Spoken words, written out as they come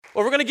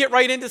Well, we're going to get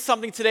right into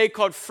something today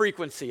called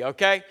frequency,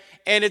 okay?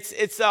 And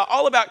it's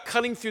all about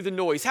cutting through the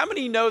noise. How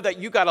many know that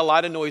you got a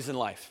lot of noise in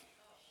life?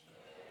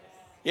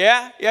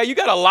 Yeah, you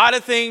got a lot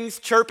of things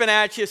chirping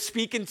at you,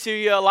 speaking to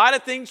you, a lot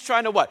of things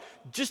trying to what?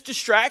 Just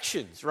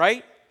distractions,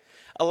 right?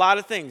 A lot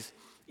of things.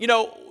 You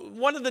know,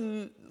 one of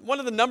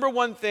the number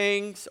one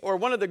things, or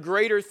one of the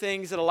greater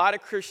things that a lot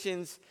of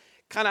Christians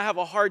kind of have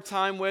a hard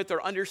time with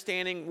or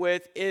understanding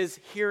with is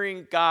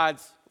hearing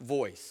God's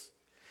voice.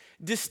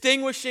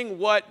 Distinguishing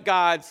what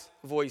God's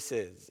voice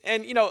is.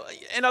 And, you know,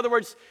 in other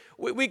words,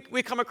 we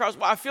come across,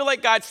 well, I feel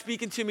like God's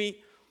speaking to me,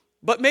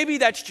 but maybe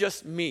that's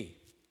just me.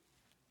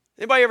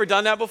 Anybody ever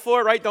done that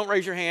before, right? Don't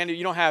raise your hand.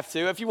 You don't have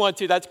to. If you want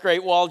to, that's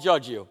great. Well, I'll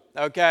judge you,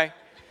 okay?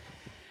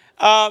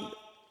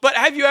 But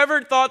have you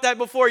ever thought that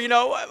before?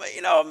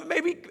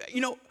 Maybe,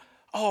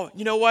 oh,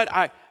 you know what?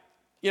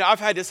 I've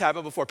had this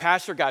happen before.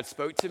 Pastor God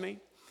spoke to me.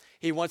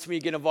 He wants me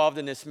to get involved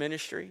in this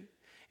ministry.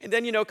 And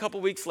then, a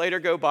couple weeks later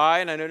go by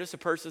and I notice a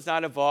person's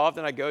not involved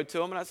and I go to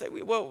them and I say,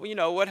 well,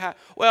 what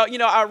happened? Well,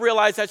 I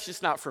realize that's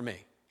just not for me.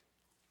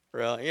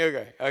 Really?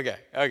 Okay,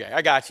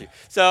 I got you.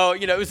 So,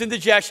 it was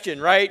indigestion,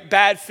 right?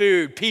 Bad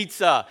food,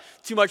 pizza,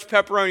 too much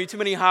pepperoni, too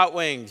many hot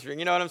wings. You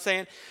know what I'm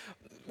saying?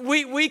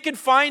 We can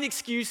find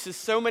excuses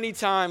so many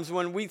times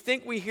when we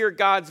think we hear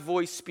God's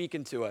voice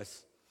speaking to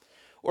us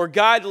or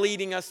God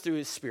leading us through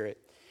his Spirit.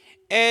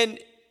 And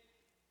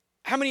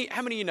how many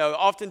of you know,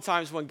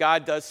 oftentimes when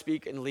God does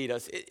speak and lead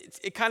us,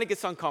 it kind of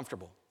gets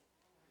uncomfortable.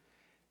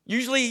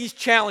 Usually he's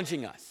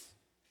challenging us.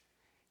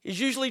 He's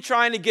usually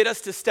trying to get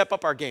us to step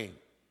up our game,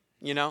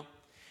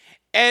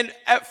 And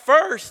at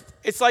first,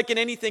 it's like in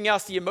anything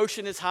else, the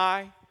emotion is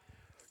high.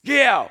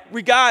 Yeah,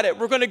 we got it.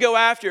 We're going to go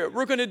after it.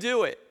 We're going to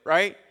do it,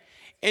 right?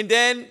 And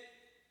then,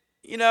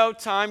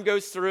 time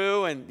goes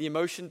through and the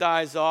emotion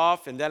dies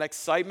off and that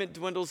excitement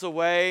dwindles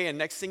away. And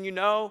next thing you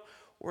know,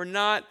 we're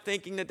not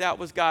thinking that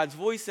was God's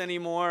voice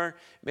anymore.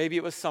 Maybe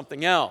it was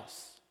something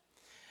else.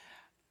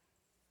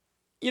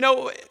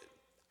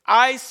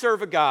 I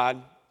serve a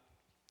God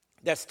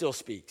that still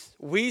speaks.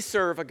 We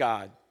serve a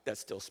God that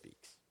still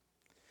speaks.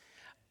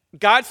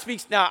 God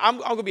speaks. Now, I'm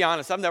going to be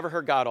honest. I've never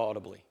heard God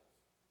audibly.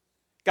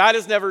 God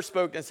has never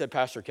spoken and said,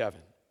 Pastor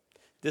Kevin,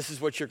 this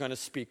is what you're going to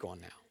speak on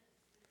now.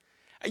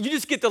 You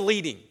just get the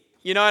leading.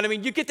 You know what I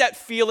mean? You get that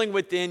feeling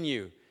within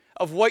you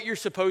of what you're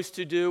supposed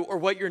to do or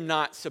what you're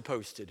not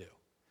supposed to do.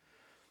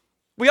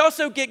 We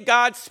also get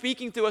God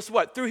speaking to us,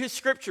 what? Through his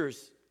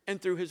scriptures and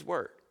through his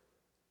word.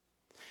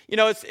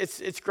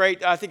 It's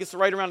great. I think it's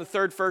right around the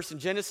third verse in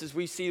Genesis.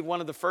 We see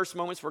one of the first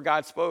moments where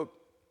God spoke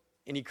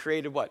and he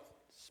created what?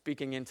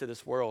 Speaking into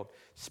this world,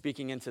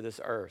 speaking into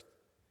this earth.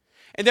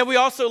 And then we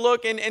also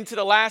look into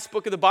the last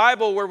book of the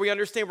Bible where we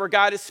understand where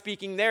God is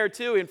speaking there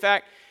too. In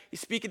fact, he's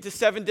speaking to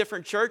 7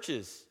 different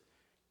churches.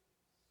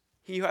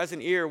 He who has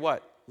an ear,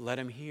 what? Let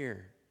him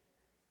hear.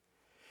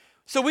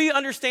 So we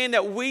understand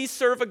that we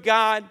serve a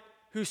God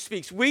who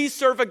speaks. We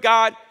serve a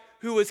God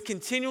who is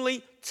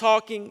continually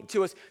talking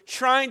to us,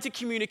 trying to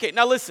communicate.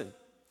 Now listen,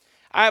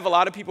 I have a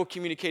lot of people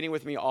communicating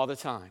with me all the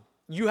time.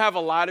 You have a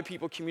lot of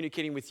people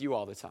communicating with you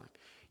all the time.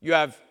 You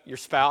have your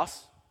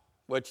spouse,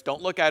 which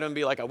don't look at him and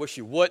be like, I wish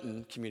you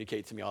wouldn't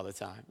communicate to me all the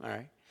time, all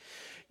right?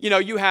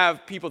 You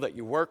have people that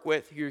you work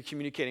with who you're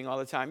communicating all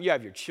the time. You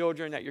have your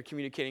children that you're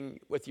communicating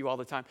with you all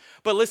the time.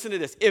 But listen to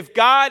this. If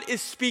God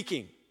is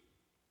speaking,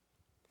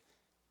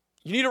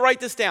 you need to write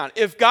this down.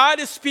 If God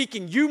is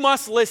speaking, you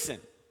must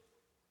listen.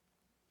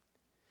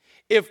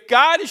 If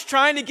God is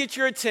trying to get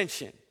your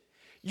attention,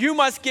 you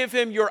must give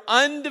him your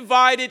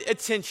undivided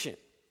attention.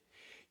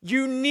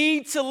 You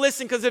need to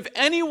listen, because if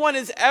anyone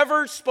has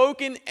ever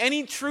spoken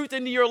any truth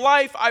into your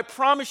life, I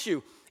promise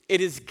you,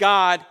 it is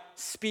God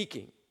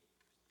speaking.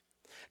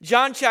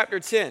 John chapter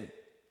 10,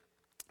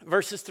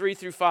 verses 3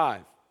 through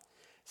 5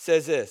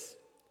 says this.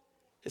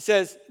 It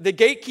says, the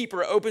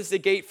gatekeeper opens the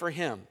gate for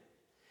him,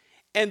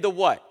 and the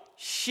what?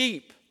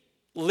 Sheep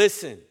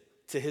listen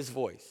to his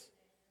voice.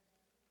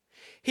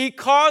 He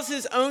calls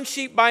his own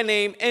sheep by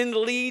name and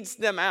leads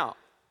them out.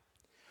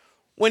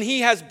 When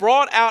he has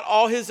brought out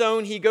all his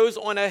own, he goes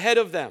on ahead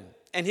of them,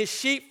 and his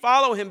sheep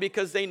follow him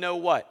because they know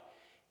what?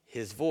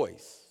 His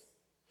voice.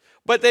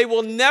 But they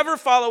will never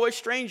follow a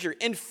stranger.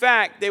 In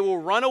fact, they will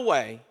run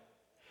away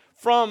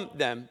from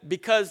them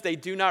because they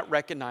do not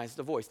recognize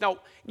the voice. Now,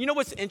 you know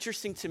what's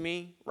interesting to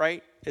me,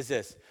 right, is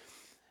this.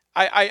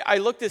 I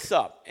looked this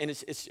up, and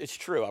it's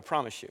true, I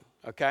promise you,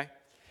 okay?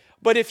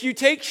 But if you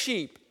take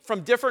sheep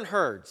from different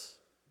herds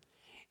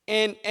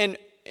and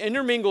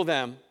intermingle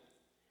them,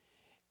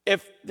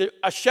 if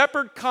a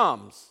shepherd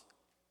comes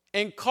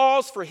and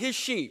calls for his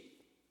sheep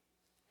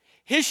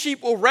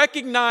will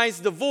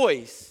recognize the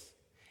voice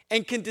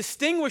and can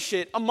distinguish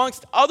it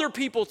amongst other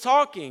people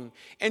talking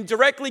and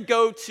directly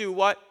go to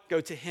what?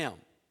 Go to him.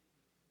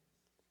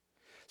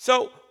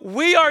 So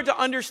we are to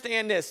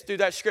understand this through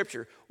that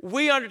scripture.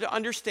 We are to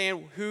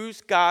understand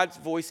who's God's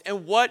voice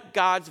and what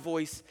God's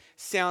voice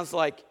sounds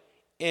like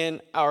in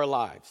our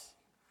lives.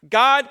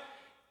 God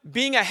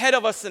being ahead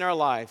of us in our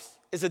lives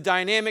is a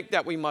dynamic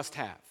that we must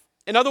have.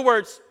 In other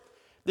words,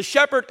 The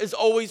shepherd is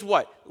always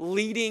what?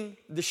 Leading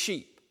the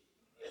sheep.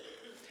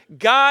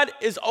 God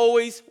is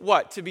always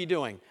what to be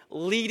doing?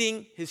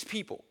 Leading his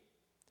people.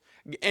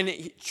 And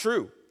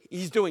true,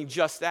 he's doing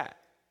just that.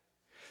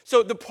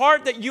 So the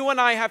part that you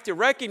and I have to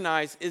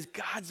recognize is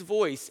God's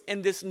voice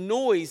in this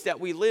noise that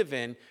we live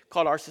in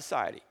called our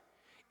society.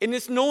 In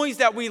this noise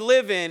that we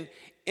live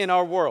in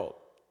our world.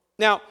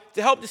 Now,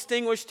 to help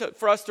distinguish,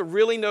 for us to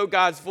really know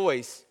God's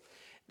voice,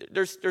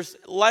 there's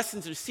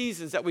lessons or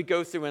seasons that we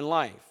go through in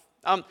life.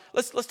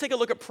 Let's take a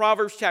look at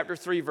Proverbs chapter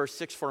 3, verse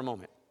 6 for a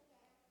moment.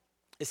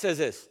 It says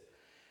this,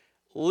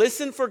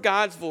 listen for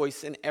God's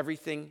voice in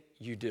everything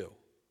you do.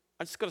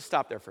 I'm just going to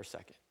stop there for a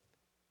second.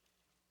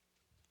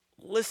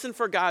 Listen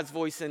for God's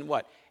voice in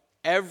what?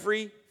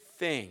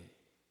 Everything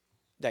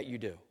that you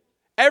do.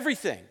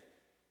 Everything.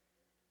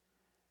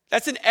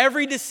 That's in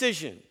every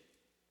decision.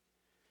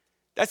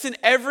 That's in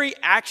every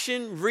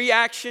action,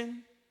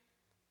 reaction.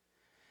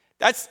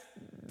 That's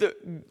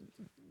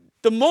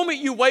the moment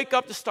you wake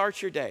up to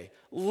start your day,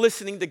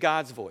 listening to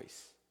God's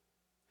voice.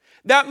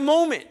 That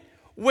moment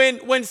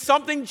when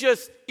something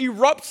just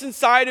erupts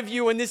inside of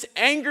you and this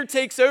anger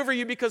takes over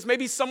you because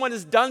maybe someone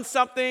has done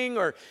something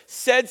or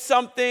said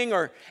something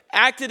or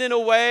acted in a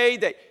way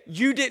that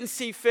you didn't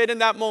see fit in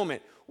that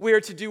moment. We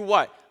are to do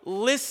what?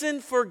 Listen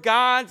for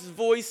God's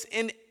voice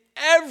in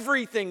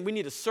everything. We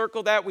need to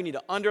circle that. We need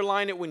to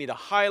underline it. We need to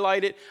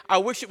highlight it. I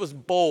wish it was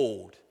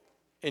bold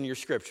in your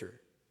scripture.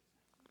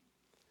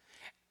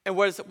 And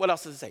what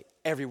else does it say?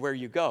 Everywhere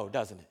you go,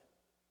 doesn't it?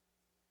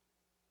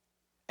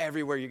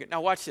 Everywhere you go.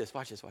 Now watch this.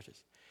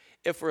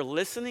 If we're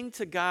listening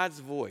to God's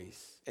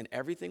voice in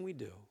everything we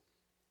do,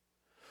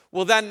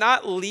 will that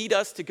not lead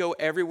us to go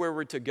everywhere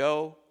we're to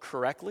go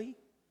correctly?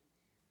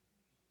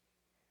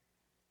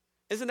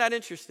 Isn't that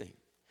interesting?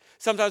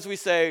 Sometimes we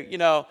say,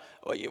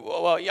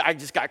 I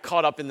just got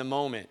caught up in the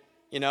moment.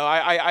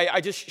 I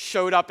just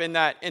showed up in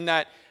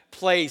that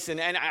place, and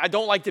I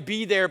don't like to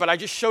be there, but I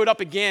just showed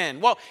up again.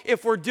 Well,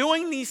 if we're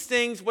doing these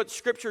things, what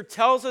Scripture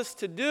tells us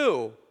to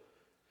do,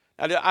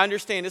 I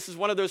understand this is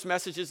one of those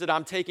messages that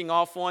I'm taking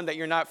off on that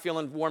you're not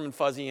feeling warm and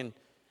fuzzy and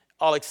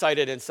all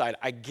excited inside.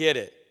 I get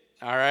it,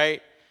 all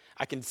right?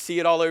 I can see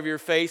it all over your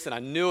face, and I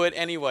knew it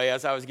anyway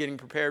as I was getting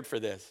prepared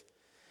for this.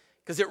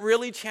 Because it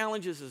really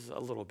challenges us a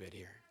little bit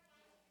here.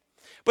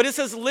 But it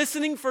says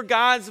listening for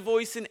God's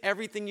voice in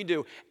everything you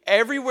do.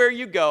 Everywhere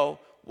you go.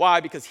 Why?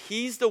 Because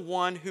he's the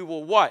one who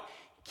will what?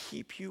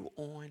 Keep you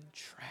on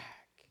track.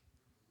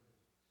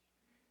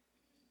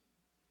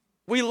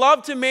 We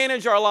love to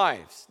manage our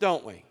lives,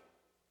 don't we?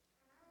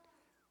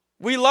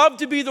 We love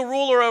to be the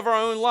ruler of our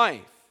own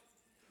life.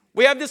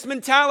 We have this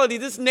mentality,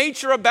 this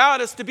nature about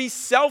us to be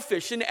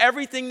selfish in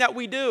everything that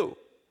we do.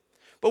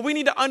 But we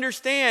need to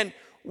understand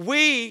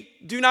we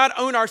do not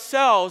own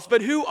ourselves,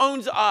 but who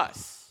owns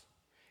us?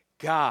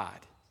 God.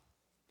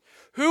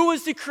 Who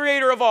is the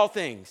creator of all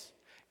things?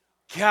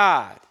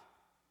 God.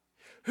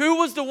 Who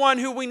was the one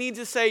who we need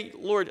to say,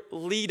 Lord,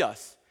 lead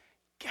us?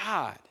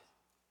 God.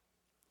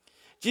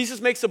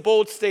 Jesus makes a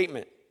bold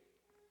statement.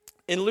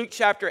 In Luke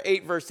chapter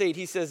 8, verse 8,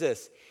 he says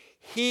this,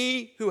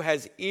 he who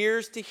has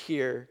ears to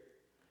hear,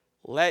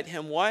 let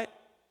him what?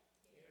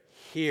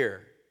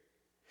 Hear.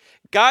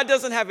 God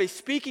doesn't have a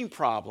speaking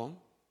problem,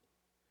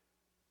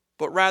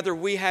 but rather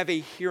we have a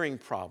hearing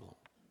problem.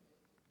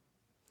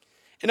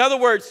 In other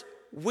words,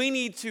 we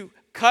need to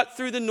cut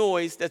through the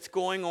noise that's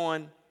going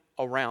on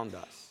around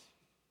us.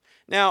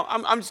 Now,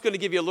 I'm just going to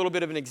give you a little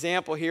bit of an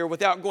example here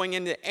without going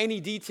into any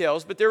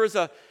details, but there was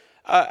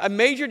a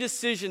major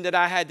decision that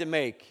I had to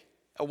make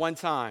at one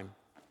time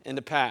in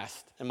the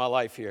past in my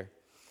life here.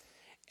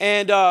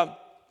 And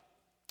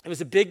it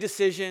was a big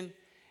decision,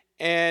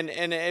 and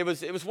it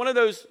was one of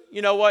those,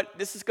 you know what,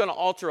 this is going to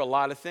alter a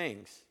lot of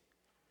things.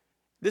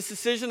 This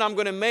decision I'm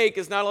going to make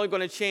is not only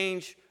going to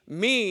change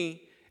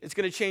me, it's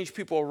going to change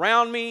people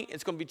around me.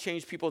 It's going to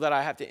change people that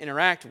I have to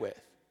interact with.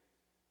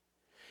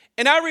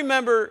 And I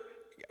remember,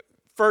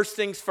 first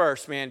things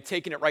first, man,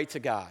 taking it right to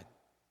God.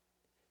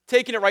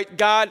 Taking it right,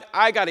 God,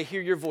 I got to hear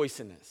your voice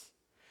in this.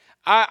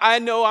 I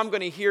know I'm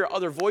going to hear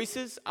other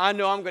voices. I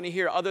know I'm going to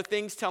hear other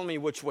things telling me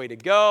which way to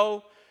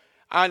go.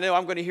 I know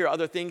I'm going to hear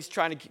other things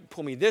trying to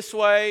pull me this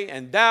way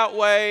and that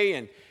way,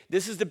 and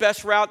this is the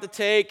best route to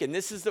take, and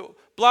this is the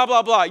blah,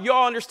 blah, blah. You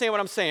all understand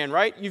what I'm saying,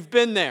 right? You've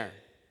been there.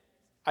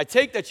 I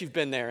take that you've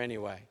been there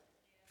anyway.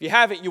 If you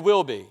haven't, you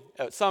will be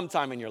at some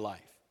time in your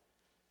life.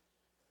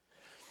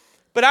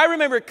 But I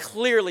remember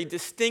clearly,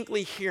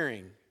 distinctly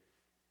hearing,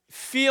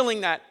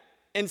 feeling that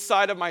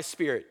inside of my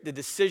spirit, the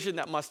decision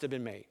that must have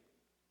been made,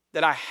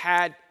 that I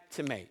had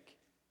to make.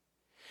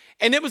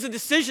 And it was a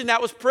decision that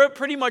was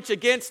pretty much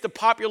against the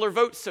popular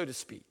vote, so to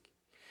speak.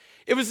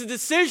 It was a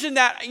decision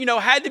that,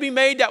 had to be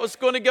made that was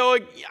going to go,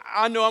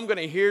 I know I'm going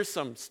to hear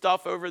some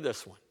stuff over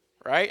this one,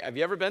 right? Have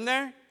you ever been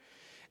there?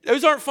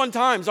 Those aren't fun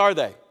times, are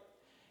they?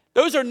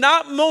 Those are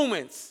not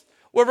moments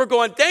where we're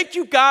going, thank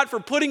you, God, for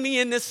putting me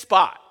in this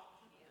spot.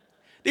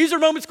 These are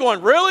moments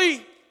going,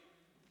 really?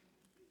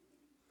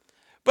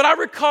 But I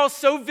recall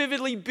so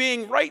vividly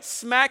being right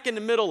smack in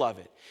the middle of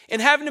it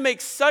and having to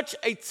make such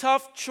a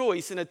tough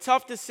choice and a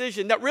tough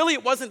decision that really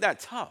it wasn't that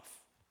tough.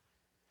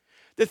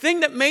 The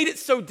thing that made it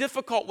so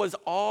difficult was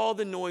all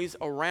the noise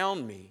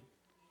around me.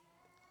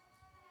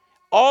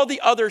 All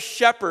the other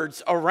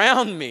shepherds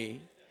around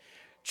me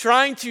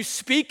trying to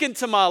speak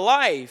into my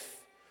life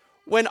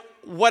when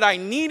what I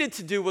needed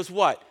to do was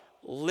what?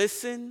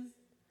 Listen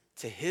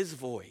to his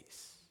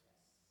voice.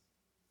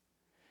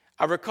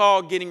 I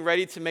recall getting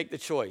ready to make the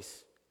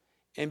choice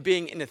and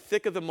being in the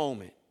thick of the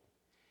moment.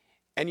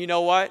 And you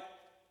know what?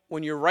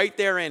 When you're right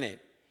there in it,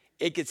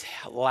 it gets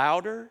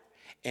louder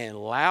and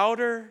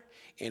louder,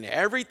 and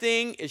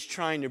everything is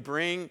trying to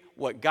bring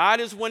what God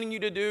is wanting you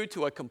to do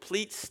to a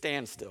complete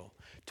standstill,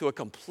 to a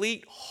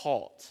complete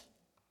halt.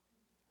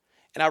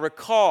 And I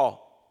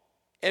recall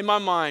in my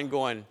mind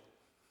going,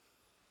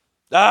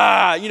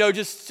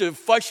 just to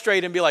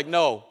frustrate and be like,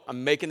 no,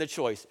 I'm making the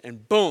choice.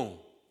 And boom,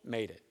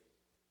 made it.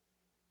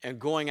 And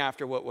going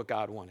after what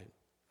God wanted.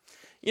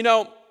 You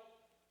know,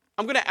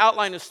 I'm going to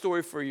outline a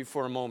story for you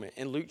for a moment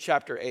in Luke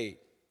chapter 8,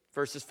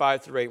 verses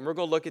 5 through 8. And we're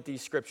going to look at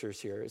these scriptures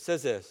here. It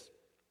says this.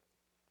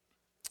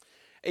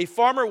 A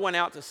farmer went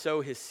out to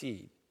sow his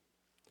seed.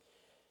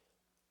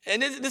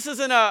 And this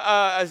isn't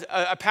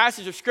a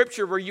passage of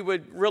scripture where you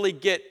would really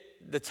get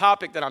the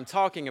topic that I'm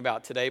talking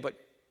about today, but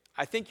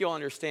I think you'll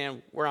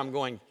understand where I'm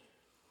going.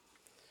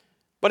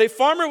 But a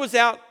farmer was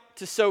out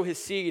to sow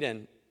his seed,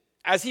 and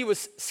as he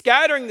was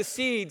scattering the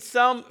seed,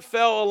 some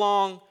fell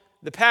along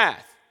the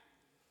path.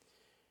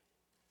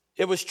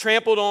 It was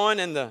trampled on,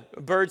 and the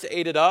birds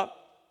ate it up.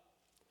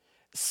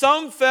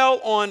 Some fell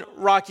on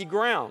rocky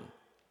ground.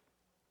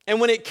 And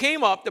when it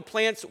came up, the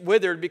plants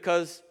withered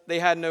because they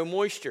had no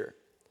moisture.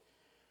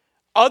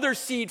 Other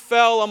seed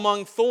fell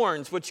among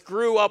thorns, which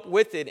grew up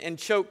with it and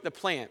choked the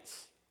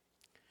plants.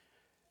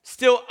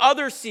 Still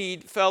other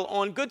seed fell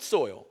on good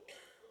soil.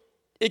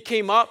 It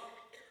came up,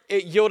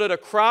 it yielded a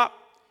crop,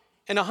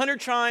 and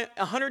 100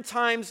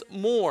 times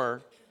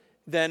more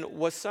than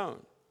was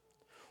sown.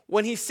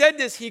 When he said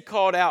this, he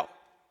called out,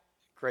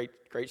 great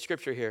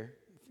scripture here,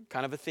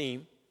 kind of a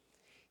theme,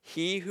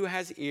 he who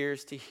has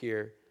ears to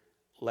hear,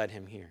 let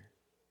him hear.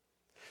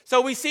 So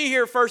we see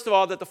here, first of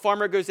all, that the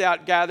farmer goes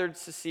out,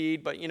 gathers the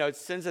seed, but, it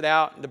sends it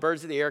out, and the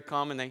birds of the air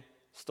come, and they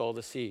stole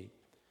the seed.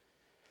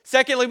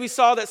 Secondly, we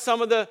saw that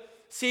some of the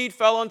seed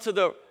fell onto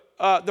the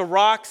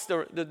rocks,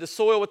 the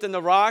soil within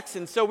the rocks,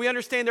 and so we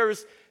understand there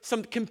was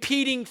some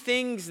competing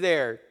things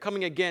there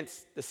coming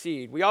against the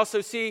seed. We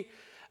also see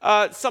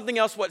something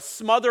else,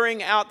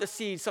 smothering out the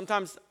seed.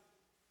 Sometimes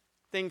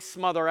things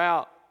smother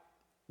out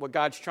what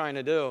God's trying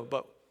to do,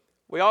 but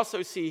we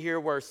also see here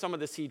where some of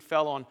the seed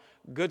fell on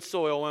good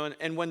soil,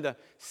 and when the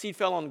seed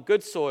fell on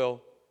good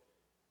soil,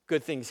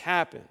 good things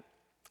happen.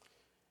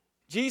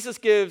 Jesus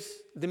gives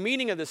the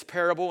meaning of this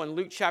parable in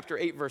Luke chapter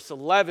 8, verse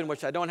 11,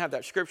 which I don't have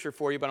that scripture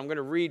for you, but I'm going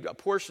to read a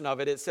portion of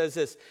it. It says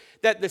this,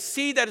 that the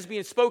seed that is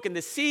being spoken,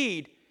 the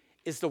seed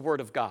is the word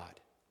of God.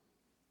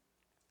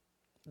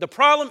 The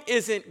problem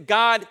isn't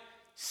God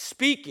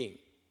speaking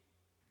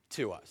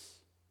to us.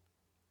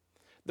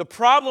 The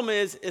problem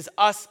is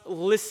us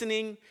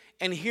listening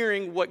and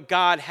hearing what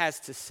God has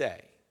to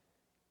say.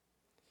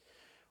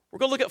 We're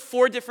going to look at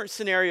 4 different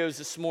scenarios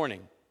this morning.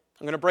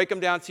 I'm going to break them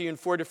down to you in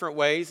 4 different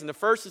ways. And the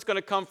first is going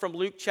to come from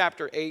Luke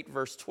chapter 8,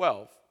 verse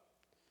 12.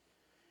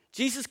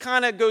 Jesus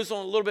kind of goes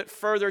on a little bit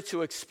further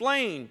to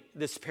explain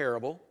this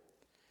parable.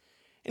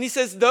 And he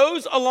says,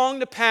 those along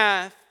the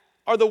path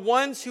are the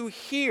ones who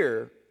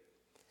hear,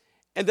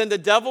 and then the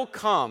devil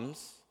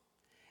comes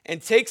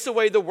and takes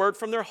away the word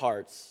from their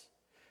hearts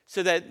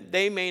so that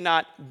they may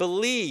not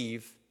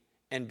believe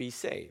and be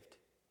saved.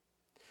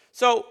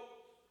 So,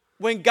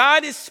 when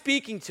God is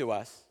speaking to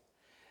us,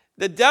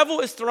 the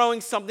devil is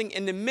throwing something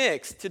in the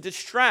mix to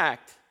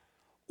distract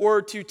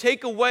or to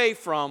take away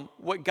from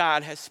what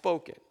God has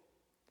spoken.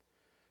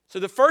 So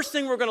the first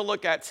thing we're going to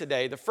look at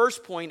today, the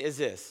first point is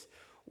this.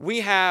 We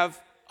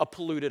have a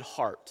polluted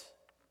heart.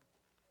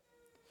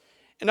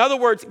 In other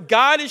words,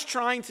 God is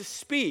trying to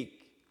speak,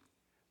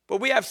 but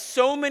we have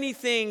so many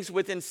things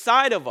within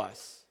inside of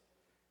us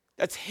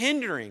that's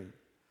hindering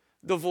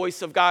the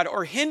voice of God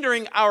or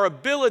hindering our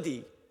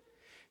ability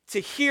to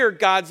hear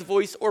God's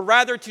voice, or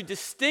rather to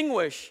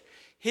distinguish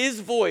his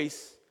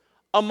voice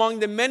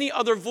among the many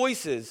other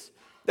voices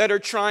that are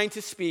trying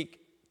to speak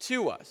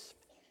to us.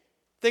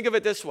 Think of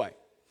it this way.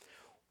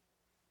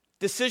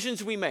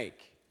 Decisions we make,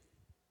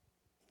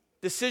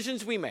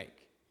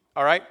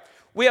 all right?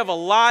 We have a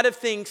lot of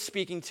things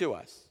speaking to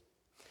us.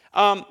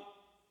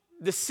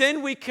 The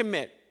sin we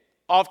commit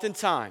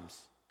oftentimes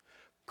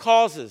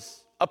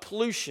causes a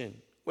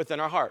pollution within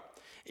our heart.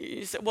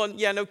 You say, well,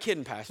 yeah, no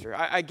kidding, Pastor.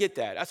 I get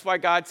that. That's why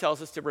God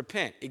tells us to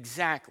repent.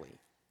 Exactly.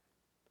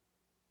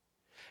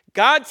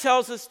 God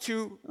tells us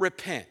to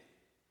repent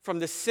from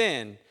the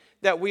sin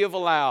that we have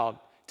allowed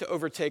to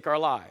overtake our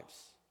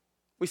lives.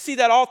 We see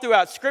that all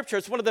throughout Scripture.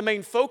 It's one of the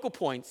main focal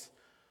points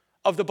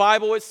of the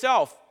Bible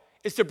itself,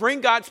 is to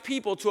bring God's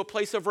people to a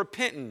place of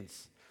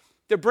repentance,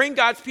 to bring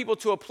God's people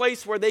to a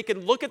place where they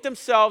can look at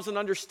themselves and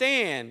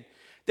understand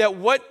that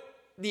what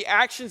the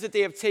actions that they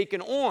have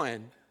taken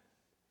on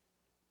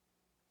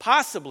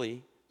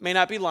possibly may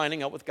not be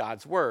lining up with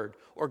God's word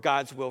or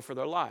God's will for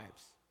their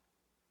lives.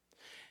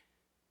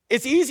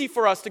 It's easy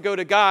for us to go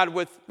to God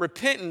with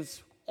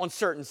repentance on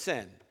certain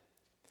sin.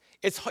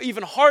 It's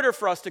even harder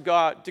for us to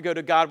go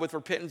to God with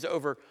repentance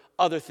over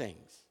other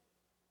things.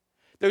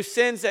 Those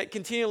sins that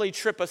continually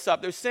trip us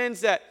up, those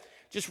sins that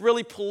just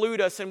really pollute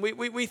us, and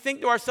we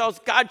think to ourselves,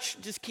 God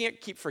just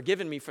can't keep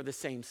forgiving me for the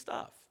same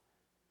stuff.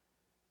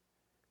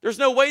 There's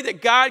no way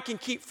that God can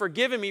keep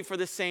forgiving me for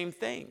the same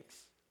things.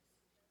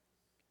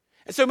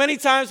 And so many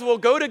times we'll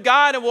go to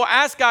God and we'll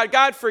ask God,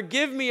 God,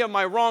 forgive me of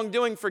my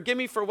wrongdoing. Forgive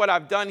me for what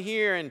I've done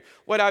here and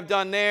what I've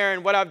done there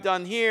and what I've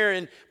done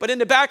here. But in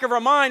the back of our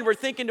mind, we're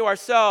thinking to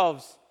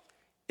ourselves,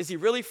 is he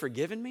really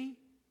forgiven me?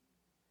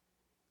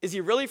 Is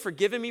he really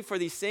forgiven me for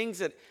these things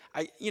that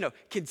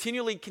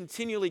continually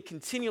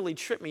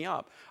trip me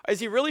up? Is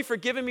he really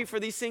forgiven me for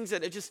these things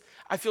that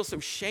I feel so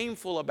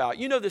shameful about?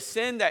 You know, the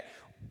sin that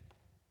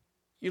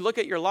you look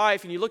at your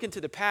life and you look into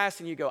the past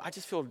and you go, I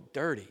just feel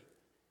dirty.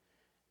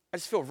 I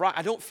just feel right.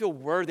 I don't feel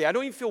worthy. I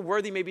don't even feel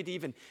worthy maybe to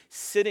even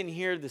sit in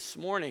here this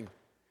morning.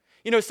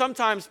 You know,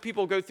 sometimes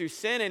people go through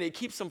sin and it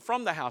keeps them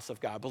from the house of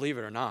God, believe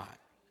it or not.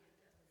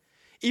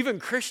 Even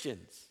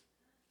Christians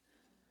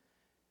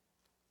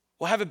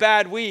will have a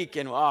bad week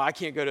and, I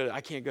can't go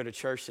to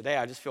church today.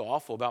 I just feel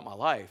awful about my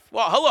life.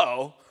 Well,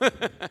 hello.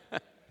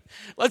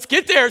 Let's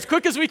get there as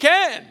quick as we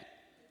can.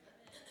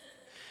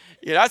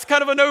 Yeah, that's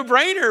kind of a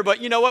no-brainer,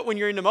 but you know what? When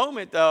you're in the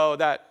moment, though,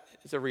 that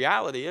is a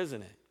reality,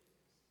 isn't it?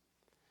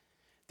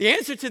 The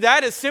answer to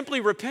that is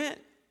simply repent.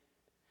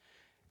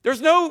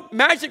 There's no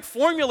magic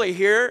formula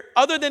here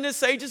other than to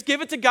say, just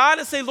give it to God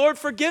and say, Lord,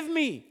 forgive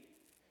me.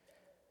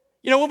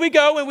 You know, when we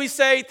go and we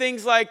say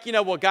things like,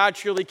 well, God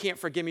truly can't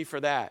forgive me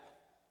for that.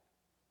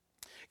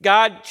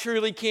 God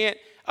truly can't,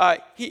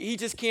 he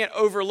just can't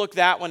overlook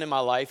that one in my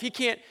life.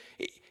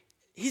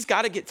 He's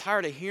got to get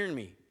tired of hearing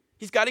me.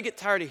 He's got to get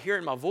tired of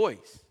hearing my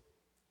voice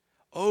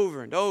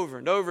over and over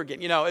and over again.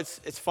 You know,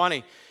 it's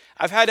funny.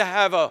 I've had to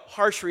have a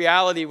harsh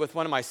reality with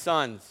one of my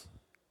sons,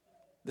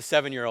 the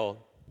 7-year-old.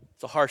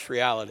 It's a harsh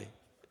reality.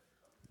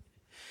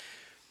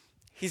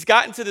 He's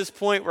gotten to this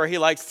point where he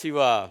likes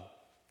to,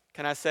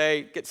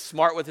 get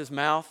smart with his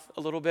mouth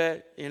a little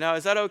bit. You know,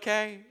 is that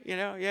okay? You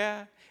know,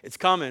 yeah, it's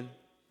coming.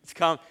 It's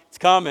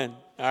coming.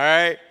 All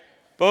right,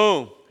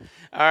 boom.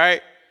 All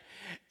right.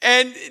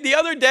 And the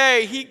other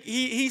day,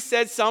 he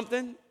said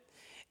something,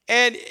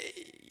 and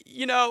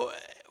you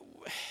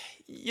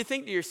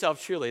think to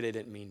yourself, surely they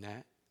didn't mean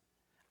that.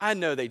 I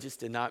know they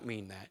just did not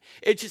mean that.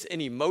 It's just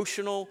an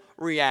emotional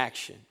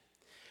reaction.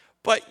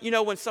 But,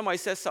 when somebody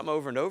says something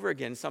over and over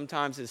again,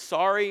 sometimes is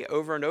sorry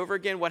over and over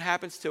again, what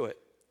happens to it?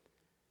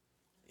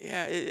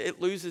 Yeah, it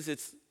loses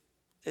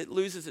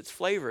its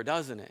flavor,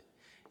 doesn't it?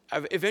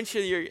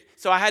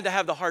 So I had to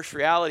have the harsh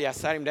reality. I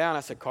sat him down.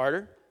 I said,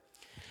 Carter,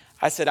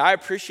 I said, I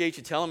appreciate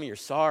you telling me you're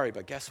sorry,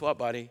 but guess what,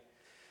 buddy?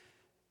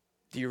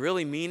 Do you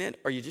really mean it,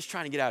 or are you just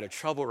trying to get out of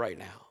trouble right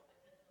now?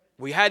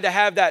 We had to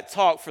have that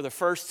talk for the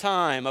first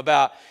time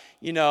about,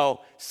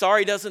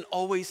 sorry doesn't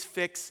always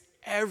fix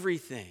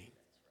everything.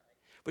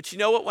 But you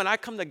know what? When I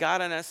come to God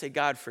and I say,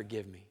 God,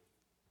 forgive me.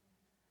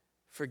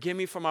 Forgive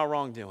me for my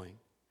wrongdoing.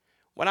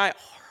 When I,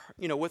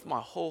 with my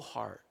whole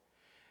heart,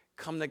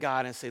 come to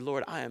God and say,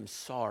 Lord, I am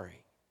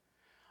sorry.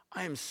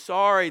 I am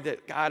sorry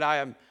that,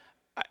 God,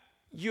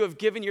 you have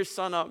given your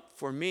son up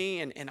for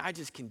me, and I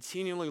just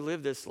continually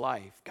live this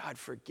life. God,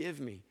 forgive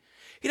me.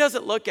 He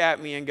doesn't look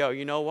at me and go,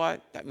 you know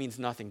what? That means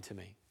nothing to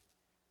me.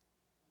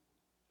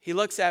 He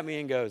looks at me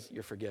and goes,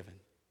 you're forgiven.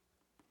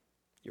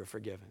 You're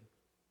forgiven.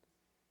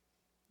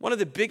 One of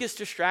the biggest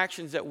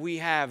distractions that we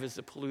have is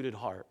the polluted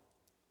heart.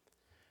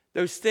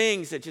 Those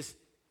things that just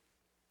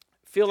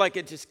feel like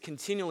it just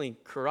continually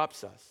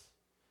corrupts us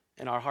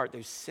in our heart,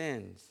 those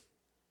sins.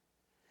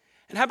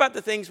 And how about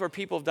the things where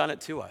people have done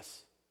it to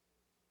us?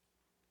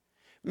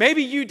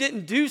 Maybe you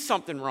didn't do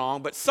something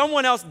wrong, but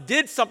someone else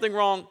did something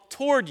wrong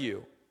toward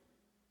you.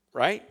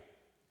 Right?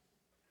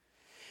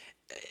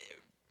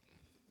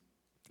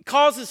 It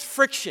causes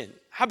friction.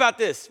 How about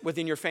this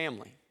within your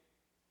family?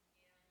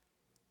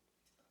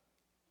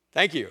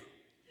 Thank you.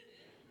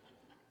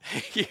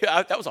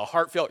 That was a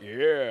heartfelt,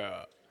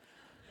 yeah.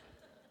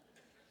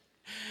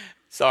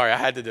 Sorry, I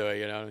had to do it,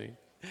 you know what I mean?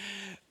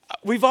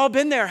 We've all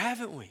been there,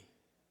 haven't we?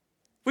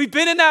 We've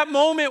been in that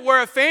moment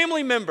where a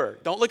family member,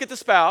 don't look at the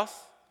spouse,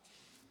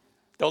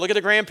 don't look at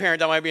the grandparent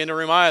that might be in the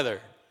room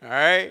either, all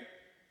right?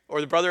 Or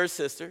the brother or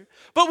sister.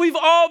 But we've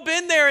all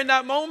been there in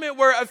that moment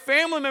where a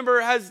family member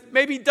has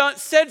maybe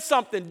said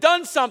something,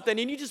 done something,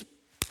 and you just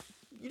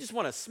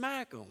want to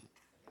smack them,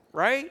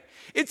 right?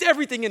 It's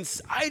everything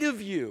inside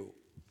of you.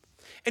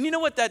 And you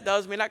know what that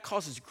does? That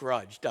causes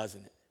grudge,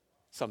 doesn't it?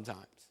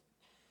 Sometimes.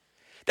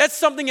 That's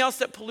something else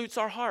that pollutes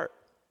our heart.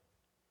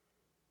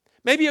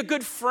 Maybe a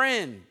good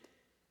friend.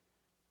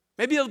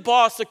 Maybe a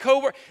boss, a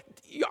coworker.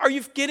 Are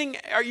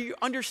you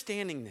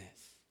understanding this?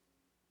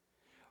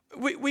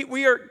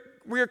 We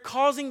are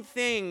causing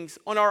things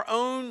on our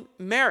own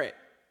merit.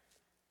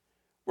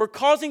 We're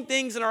causing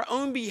things in our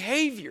own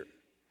behavior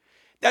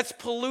that's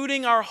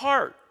polluting our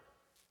heart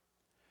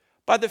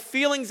by the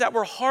feelings that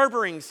we're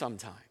harboring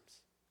sometimes.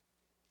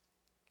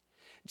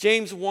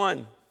 James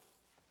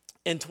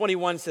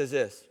 1:21 says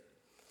this: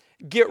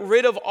 get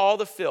rid of all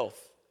the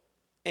filth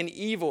and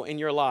evil in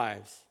your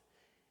lives.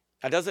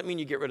 That doesn't mean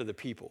you get rid of the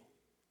people.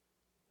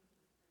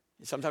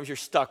 Sometimes you're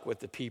stuck with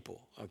the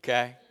people,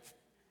 okay?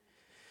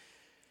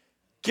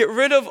 Get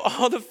rid of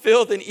all the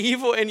filth and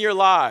evil in your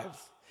lives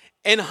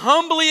and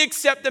humbly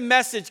accept the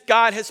message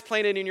God has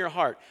planted in your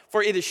heart,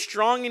 for it is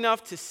strong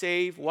enough to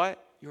save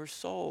what? Your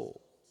soul.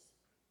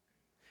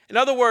 In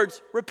other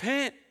words,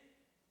 repent.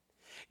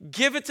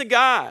 Give it to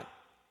God.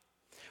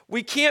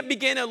 We can't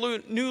begin a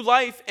new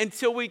life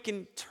until we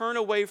can turn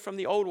away from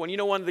the old one. You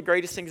know, one of the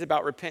greatest things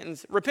about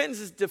repentance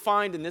is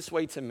defined in this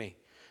way to me.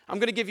 I'm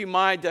going to give you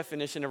my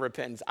definition of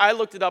repentance. I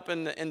looked it up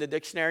in the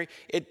dictionary.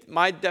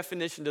 My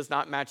definition does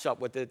not match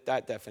up with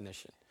that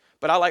definition,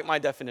 but I like my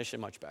definition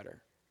much better.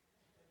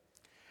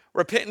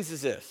 Repentance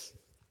is this: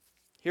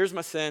 here's my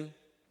sin,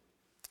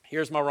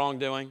 here's my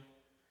wrongdoing,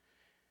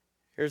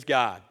 here's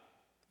God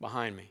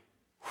behind me.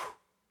 Whew.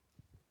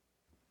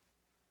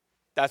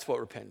 That's what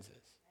repentance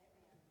is.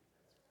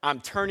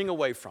 I'm turning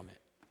away from it.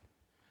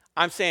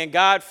 I'm saying,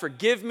 God,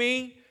 forgive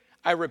me.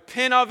 I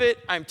repent of it.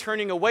 I'm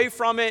turning away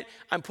from it.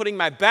 I'm putting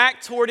my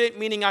back toward it,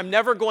 meaning I'm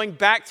never going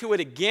back to it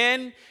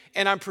again,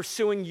 and I'm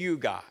pursuing you,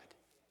 God.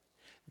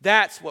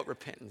 That's what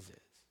repentance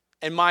is,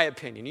 in my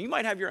opinion. You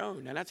might have your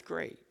own, and that's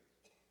great.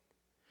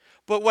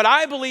 But what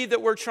I believe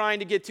that we're trying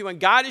to get to, and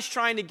God is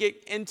trying to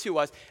get into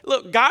us,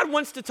 look, God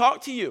wants to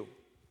talk to you.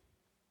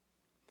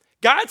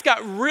 God's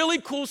got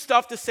really cool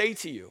stuff to say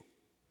to you.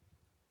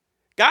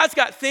 God's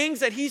got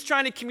things that he's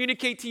trying to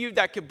communicate to you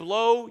that could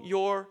blow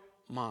your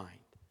mind,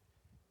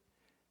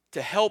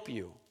 to help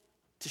you,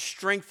 to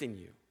strengthen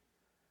you.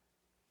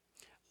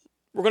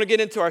 We're going to get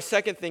into our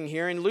second thing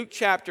here. In Luke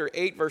chapter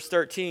 8, verse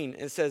 13,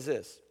 it says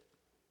this: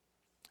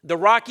 the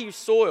rocky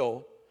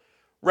soil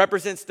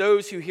represents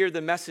those who hear the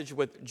message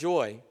with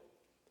joy.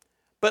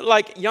 But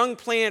like young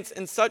plants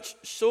in such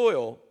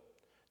soil,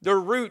 their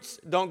roots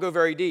don't go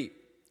very deep.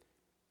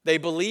 They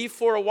believe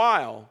for a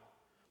while,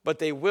 but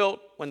they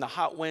wilt when the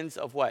hot winds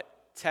of what?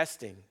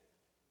 Testing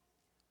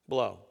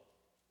blow.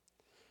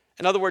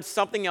 In other words,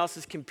 something else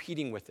is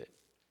competing with it.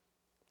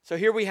 So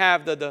here we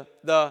have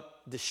the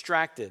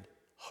distracted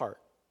heart.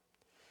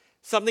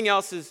 Something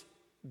else is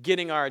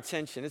getting our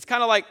attention. It's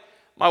kind of like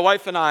my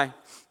wife and I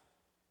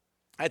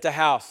at the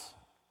house.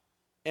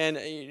 And,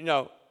 you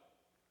know,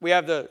 we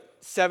have the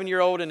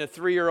 7-year-old and the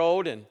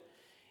 3-year-old.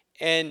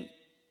 And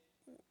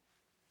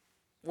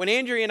when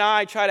Andrea and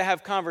I try to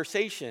have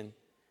conversation,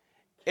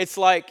 it's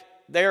like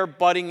they're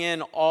butting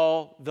in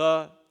all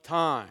the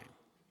time.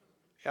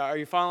 Are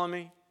you following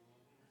me?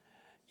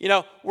 You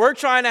know, we're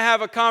trying to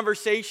have a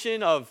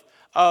conversation of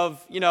we're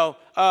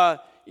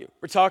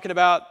talking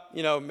about,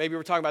 maybe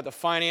we're talking about the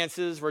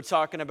finances. We're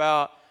talking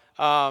about,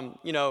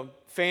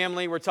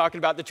 family. We're talking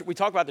about we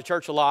talk about the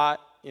church a lot,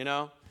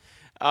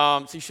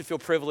 so you should feel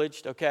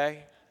privileged,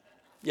 okay?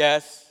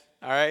 Yes,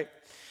 all right.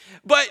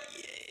 But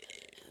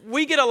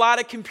we get a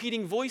lot of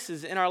competing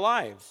voices in our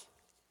lives.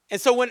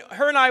 And so when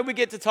her and I, we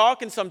get to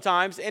talking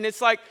sometimes, and it's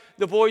like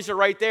the boys are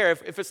right there.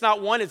 If it's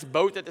not one, it's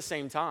both at the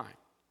same time.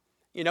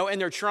 And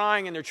they're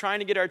trying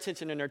to get our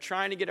attention, and they're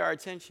trying to get our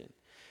attention.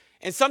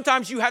 And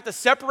sometimes you have to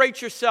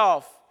separate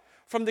yourself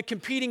from the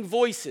competing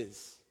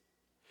voices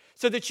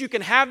so that you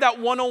can have that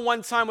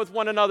one-on-one time with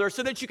one another,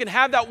 so that you can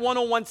have that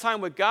one-on-one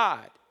time with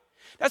God.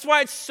 That's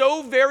why it's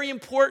so very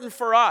important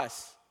for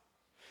us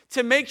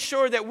to make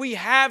sure that we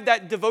have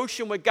that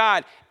devotion with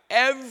God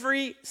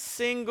every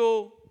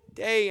single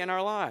day in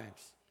our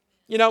lives.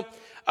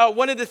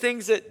 One of the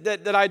things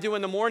that I do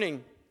in the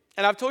morning,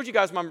 and I've told you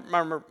guys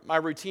my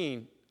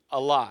routine a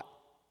lot.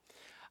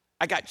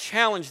 I got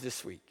challenged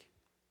this week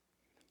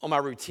on my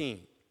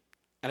routine,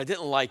 and I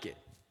didn't like it.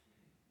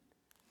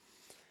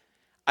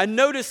 I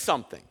noticed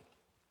something.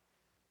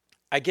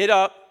 I get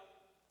up,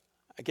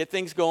 I get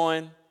things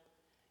going,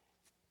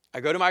 I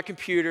go to my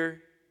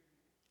computer,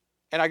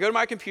 and I go to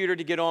my computer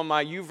to get on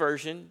my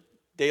YouVersion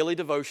daily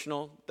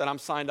devotional that I'm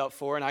signed up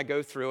for, and I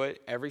go through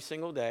it every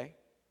single day.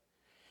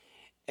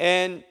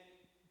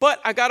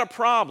 But I got a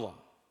problem.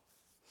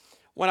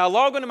 When I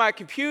log onto my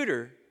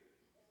computer,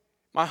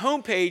 my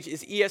homepage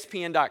is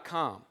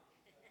ESPN.com.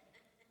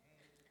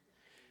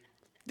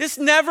 This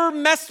never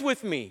messed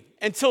with me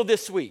until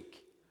this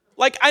week.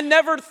 Like, I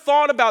never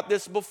thought about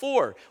this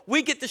before.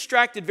 We get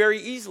distracted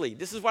very easily.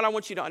 This is what I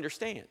want you to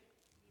understand.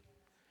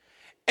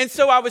 And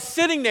so I was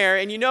sitting there,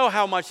 and you know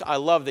how much I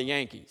love the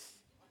Yankees.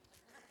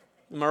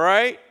 Am I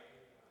right?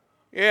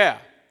 Yeah.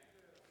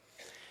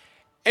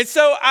 And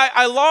so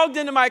I logged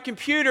into my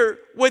computer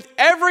with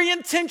every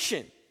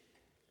intention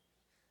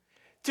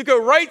to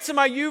go right to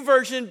my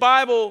YouVersion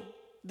Bible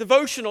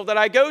devotional that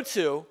I go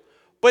to,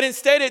 but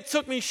instead it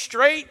took me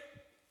straight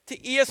to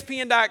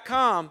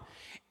ESPN.com,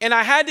 and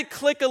I had to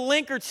click a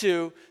link or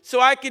two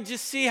so I could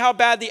just see how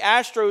bad the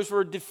Astros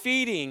were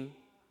defeating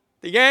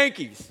the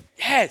Yankees.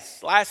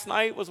 Yes, last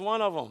night was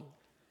one of them.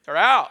 They're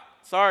out.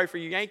 Sorry for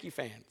you Yankee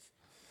fans.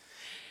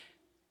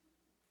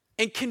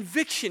 And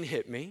conviction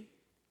hit me.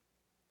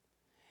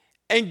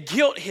 And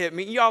guilt hit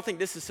me. Y'all think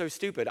this is so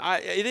stupid.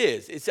 It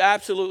is. It's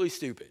absolutely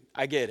stupid.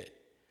 I get it.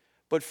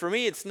 But for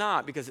me, it's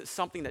not, because it's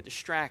something that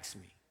distracts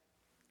me.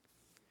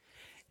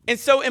 And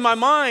so in my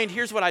mind,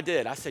 here's what I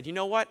did. I said, you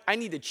know what? I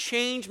need to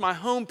change my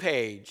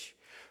homepage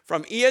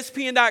from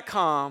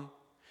ESPN.com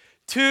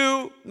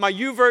to my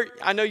YouVert.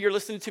 I know you're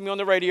listening to me on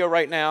the radio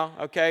right now,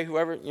 okay?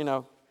 Whoever,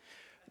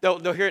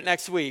 they'll hear it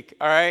next week,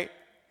 all right?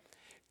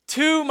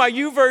 To my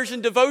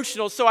YouVersion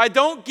devotional so I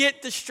don't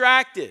get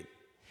distracted.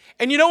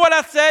 And you know what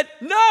I said?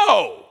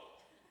 No,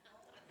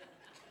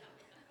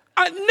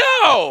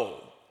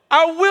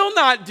 I will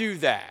not do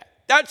that.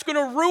 That's going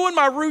to ruin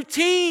my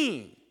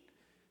routine.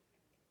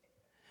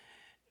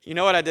 You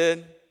know what I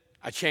did?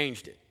 I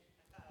changed it.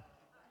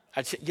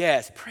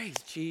 Yes, praise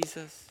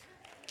Jesus.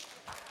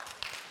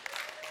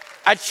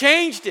 I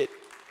changed it.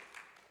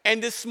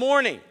 And this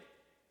morning,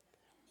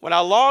 when I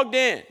logged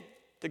in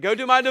to go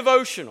do my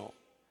devotional,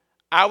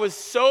 I was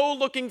so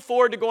looking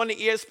forward to going to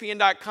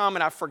ESPN.com,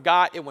 and I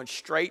forgot it went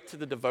straight to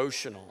the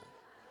devotional.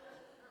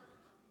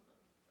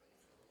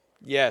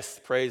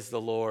 Yes, praise the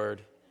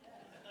Lord.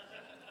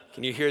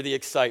 Can you hear the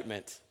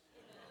excitement?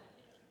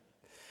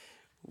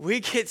 We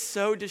get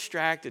so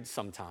distracted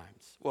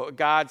sometimes. Well,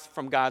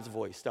 from God's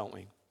voice, don't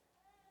we?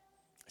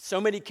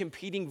 So many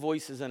competing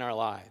voices in our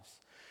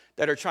lives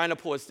that are trying to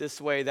pull us this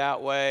way,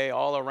 that way,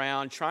 all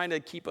around, trying to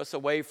keep us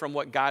away from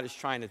what God is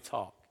trying to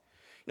talk.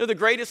 You know, the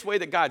greatest way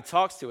that God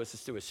talks to us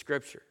is through His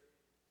Scripture.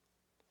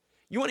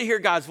 You want to hear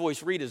God's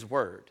voice, read His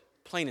Word,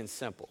 plain and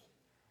simple.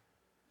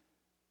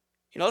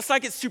 Let's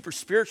not get super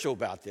spiritual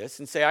about this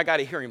and say, I got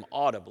to hear Him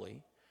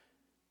audibly.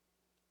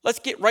 Let's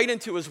get right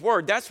into His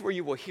Word. That's where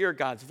you will hear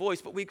God's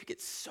voice, but we could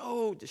get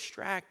so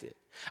distracted.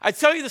 I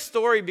tell you the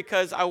story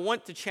because I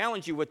want to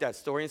challenge you with that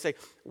story and say,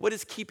 what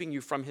is keeping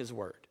you from His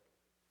Word?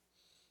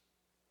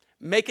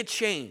 Make a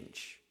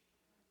change.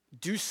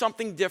 Do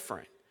something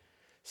different.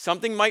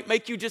 Something might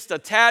make you just a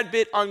tad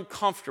bit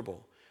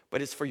uncomfortable,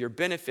 but it's for your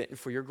benefit and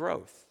for your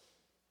growth.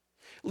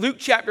 Luke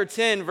chapter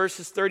 10,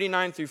 verses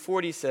 39 through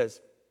 40 says,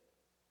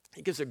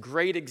 it gives a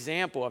great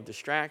example of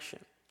distraction.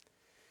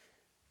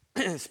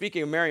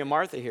 Speaking of Mary and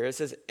Martha here, it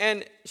says,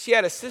 and she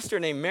had a sister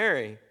named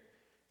Mary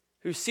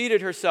who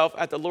seated herself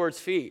at the Lord's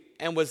feet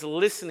and was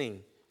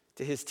listening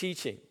to His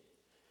teaching.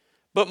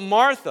 But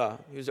Martha,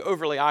 who's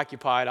overly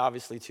occupied,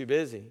 obviously too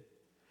busy,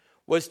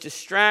 was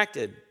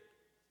distracted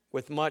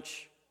with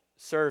much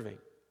serving.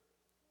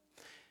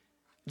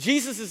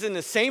 Jesus is in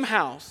the same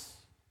house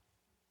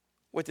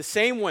with the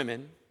same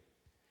women,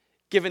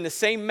 giving the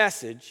same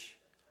message,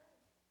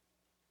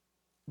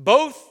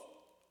 both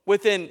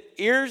within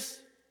ears,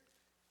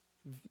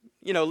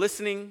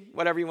 listening,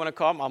 whatever you want to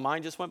call it. My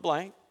mind just went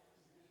blank.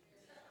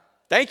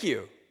 Thank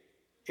you.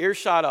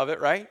 Earshot of it,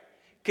 right?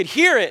 Could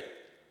hear it,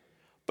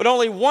 but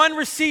only one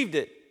received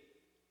it,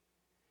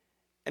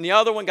 and the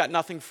other one got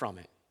nothing from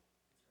it.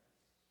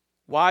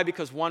 Why?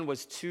 Because one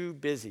was too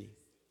busy,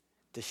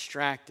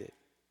 distracted.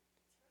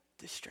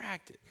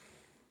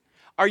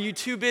 Are you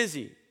too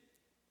busy?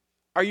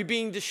 Are you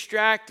being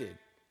distracted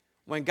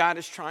when God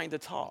is trying to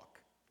talk,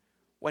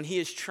 when He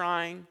is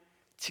trying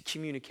to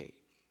communicate?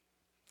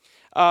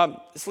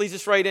 This leads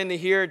us right into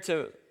here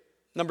to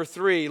number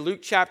 3. Luke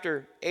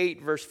chapter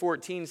 8, verse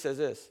 14 says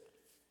this.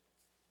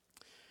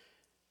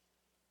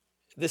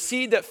 The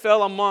seed that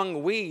fell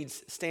among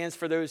weeds stands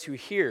for those who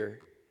hear,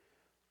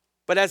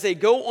 but as they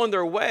go on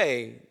their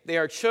way, they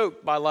are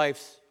choked by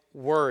life's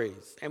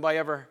worries. Anybody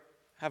ever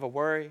have a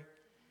worry?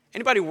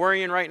 Anybody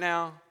worrying right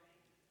now?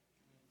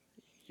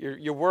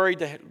 You're worried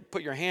to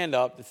put your hand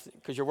up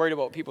because you're worried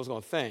about what people's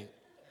going to think.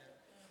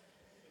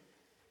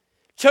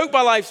 Choked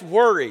by life's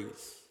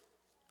worries,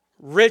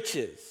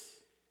 riches,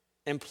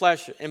 and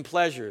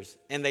pleasures,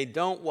 and they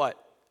don't what?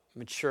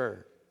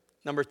 Mature.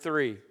 Number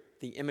 3,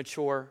 the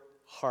immature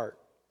heart.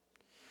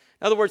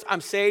 In other words, I'm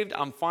saved,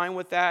 I'm fine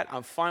with that,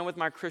 I'm fine with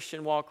my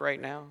Christian walk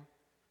right now.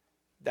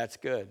 That's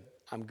good.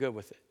 I'm good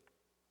with it.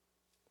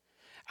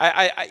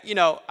 I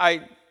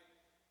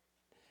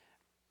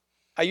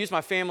use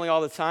my family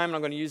all the time, and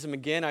I'm going to use them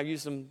again. I've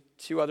used them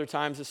 2 other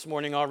times this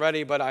morning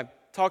already, but I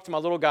talked to my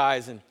little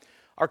guys, and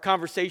our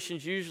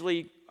conversations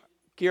usually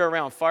gear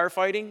around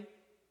firefighting,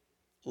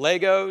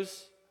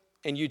 Legos,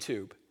 and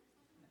YouTube.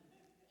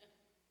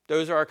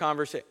 Those are our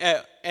conversations,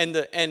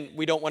 and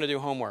we don't want to do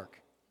homework.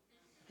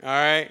 All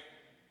right?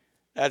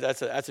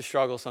 That's a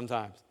struggle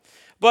sometimes.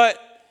 But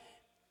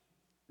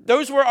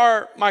those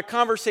were my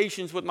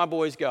conversations with my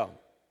boys go.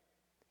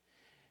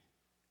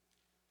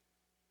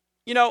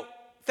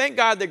 Thank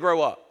God they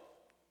grow up.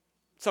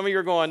 Some of you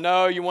are going,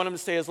 no, you want them to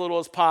stay as little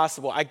as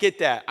possible. I get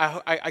that.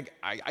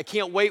 I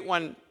can't wait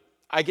when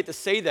I get to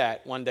say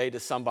that one day to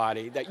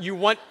somebody, that you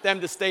want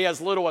them to stay as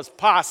little as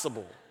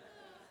possible.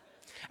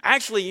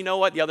 Actually, you know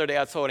what? The other day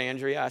I told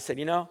Andrea, I said,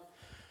 I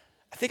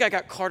think I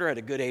got Carter at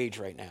a good age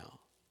right now.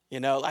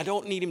 I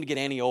don't need him to get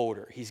any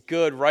older. He's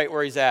good right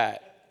where he's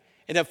at.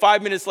 And then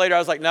 5 minutes later, I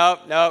was like,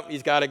 nope,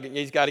 he's got to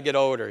get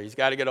older. He's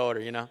got to get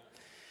older,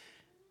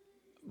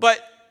 But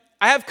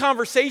I have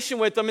conversation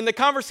with them, and the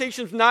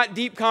conversation's not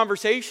deep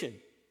conversation.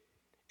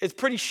 It's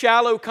pretty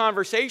shallow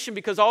conversation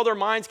because all their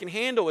minds can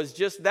handle is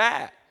just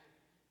that.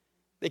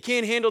 They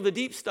can't handle the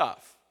deep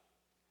stuff.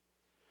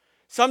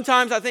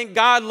 Sometimes I think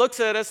God looks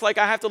at us like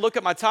I have to look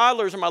at my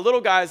toddlers or my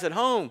little guys at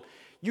home.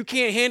 You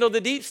can't handle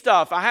the deep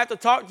stuff. I have to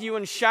talk to you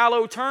in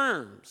shallow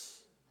terms.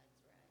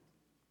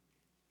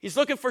 He's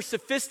looking for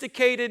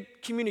sophisticated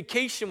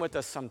communication with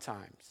us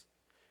sometimes.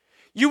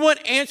 You want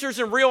answers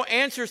and real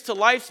answers to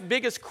life's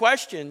biggest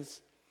questions,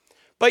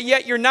 but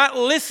yet you're not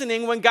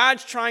listening when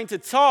God's trying to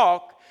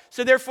talk,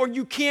 so therefore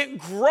you can't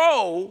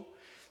grow.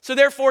 So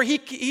therefore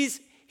he's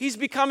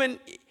becoming,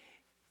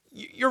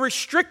 you're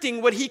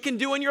restricting what he can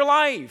do in your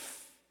life.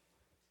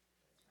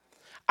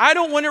 I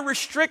don't want to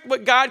restrict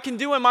what God can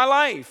do in my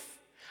life.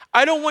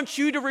 I don't want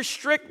you to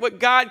restrict what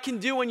God can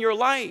do in your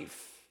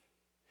life.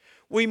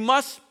 We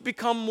must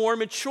become more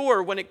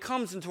mature when it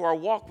comes into our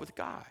walk with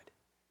God.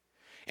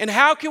 And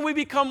how can we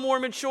become more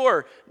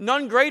mature?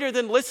 None greater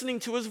than listening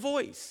to his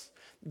voice,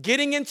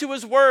 getting into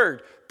his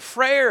word,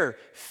 prayer,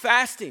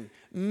 fasting,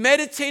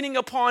 meditating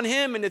upon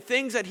him and the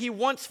things that he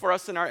wants for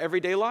us in our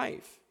everyday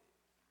life.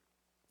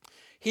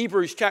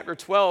 Hebrews chapter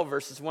 12,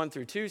 verses 1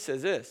 through 2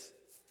 says this.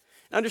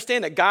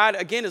 Understand that God,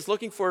 again, is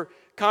looking for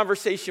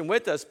conversation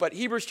with us, but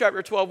Hebrews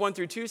chapter 12, 1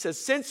 through 2 says,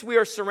 since we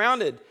are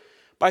surrounded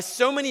by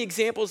so many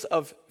examples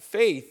of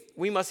faith,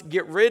 we must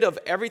get rid of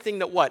everything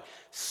that what?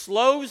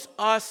 Slows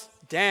us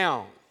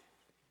down.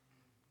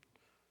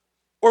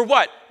 Or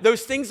what?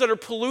 Those things that are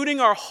polluting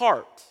our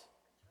heart.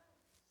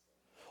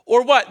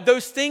 Or what?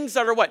 Those things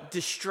that are what?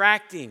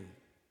 Distracting.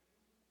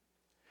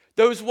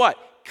 Those what?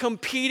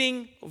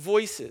 Competing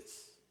voices.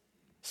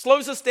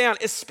 Slows us down,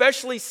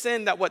 especially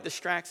sin that what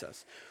distracts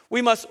us.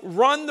 We must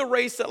run the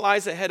race that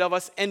lies ahead of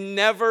us and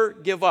never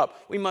give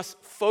up. We must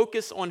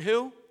focus on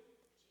who?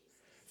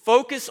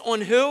 Focus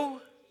on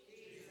who?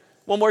 Jesus.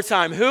 One more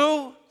time.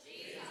 Who?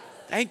 Jesus.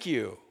 Thank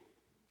you.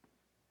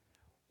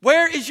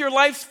 Where is your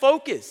life's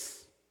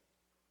focus?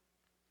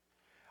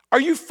 Are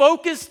you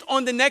focused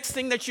on the next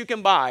thing that you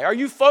can buy? Are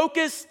you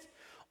focused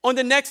on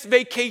the next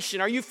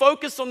vacation? Are you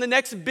focused on the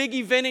next big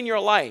event in your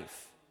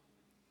life?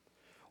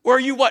 Or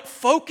are you what?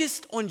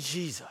 Focused on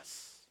Jesus?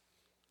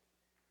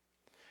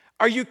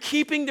 Are you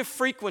keeping the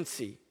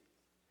frequency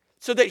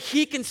so that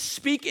he can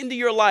speak into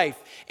your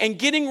life and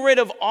getting rid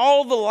of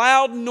all the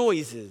loud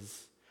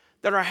noises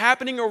that are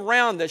happening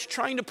around us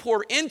trying to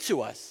pour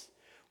into us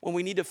when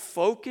we need to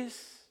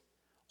focus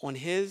on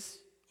his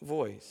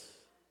voice?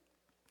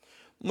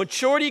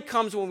 Maturity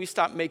comes when we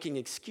stop making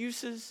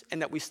excuses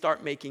and that we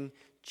start making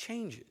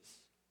changes.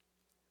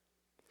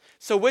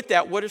 So with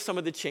that, what are some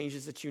of the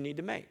changes that you need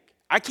to make?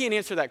 I can't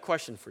answer that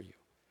question for you.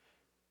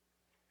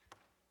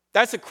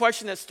 That's a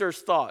question that stirs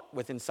thought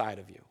within inside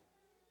of you.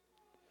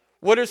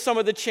 What are some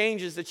of the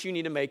changes that you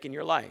need to make in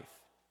your life?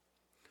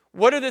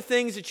 What are the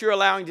things that you're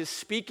allowing to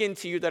speak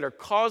into you that are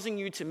causing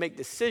you to make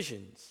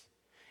decisions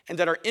and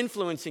that are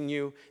influencing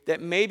you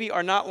that maybe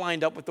are not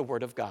lined up with the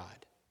Word of God?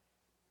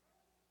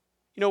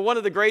 You know, one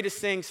of the greatest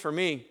things for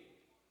me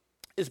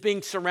is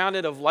being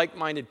surrounded of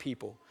like-minded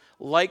people,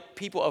 like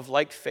people of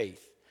like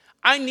faith.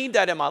 I need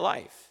that in my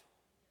life.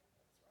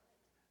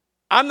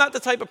 I'm not the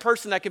type of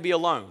person that can be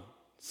alone.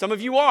 Some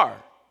of you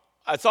are.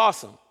 That's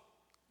awesome.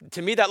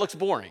 To me, that looks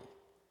boring.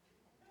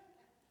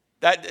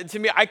 To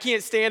me, I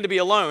can't stand to be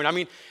alone. I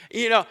mean,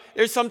 you know,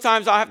 there's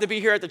sometimes I'll have to be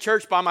here at the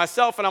church by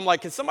myself, and I'm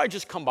like, can somebody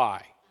just come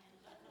by?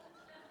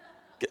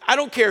 I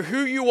don't care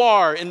who you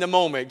are in the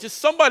moment. Just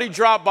somebody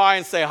drop by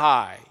and say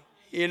hi,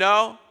 you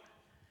know?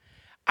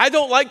 I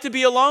don't like to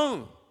be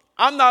alone.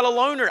 I'm not a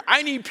loner.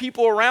 I need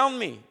people around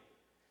me.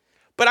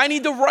 But I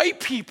need the right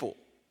people.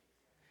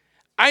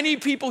 I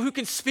need people who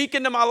can speak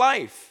into my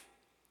life.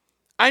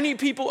 I need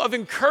people of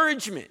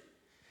encouragement.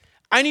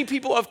 I need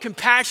people of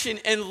compassion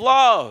and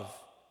love.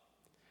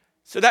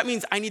 So that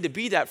means I need to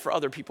be that for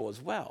other people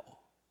as well.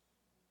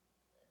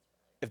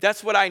 If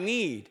that's what I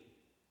need,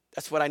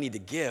 that's what I need to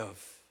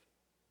give.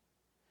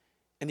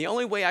 And the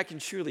only way I can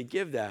truly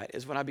give that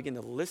is when I begin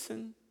to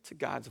listen to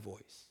God's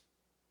voice.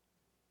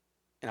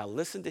 And I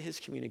listen to his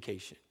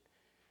communication.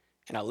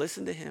 And I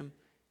listen to him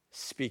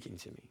speaking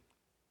to me.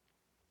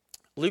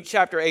 Luke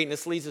chapter 8, and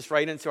this leads us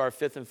right into our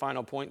fifth and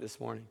final point this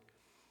morning.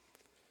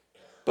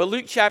 But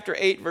Luke chapter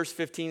 8, verse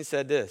 15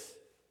 said this.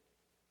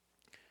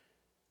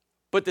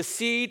 But the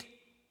seed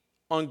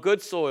on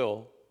good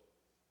soil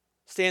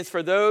stands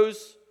for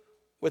those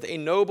with a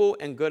noble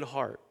and good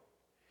heart,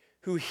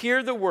 who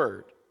hear the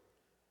word,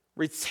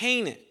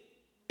 retain it,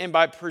 and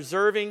by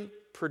preserving,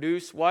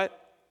 produce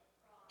what?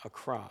 A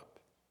crop.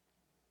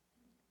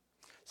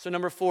 So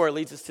number 4, it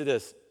leads us to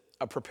this,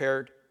 a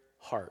prepared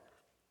heart.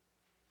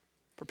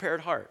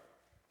 Prepared heart.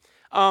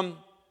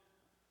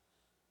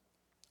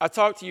 I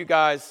talked to you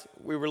guys,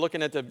 we were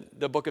looking at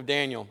the book of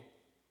Daniel,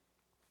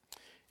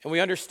 and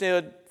we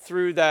understood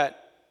through that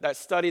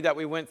study that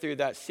we went through,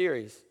 that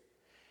series,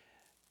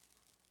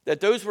 that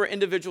those were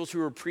individuals who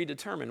were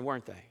predetermined,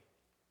 weren't they?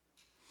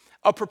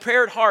 A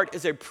prepared heart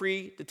is a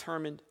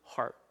predetermined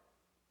heart.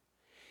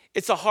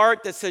 It's a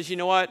heart that says, you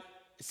know what?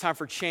 It's time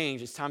for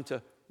change. It's time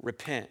to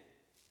repent.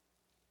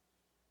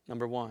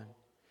 Number one.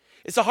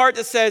 It's a heart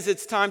that says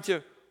it's time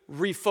to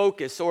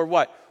refocus or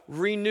what?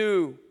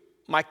 Renew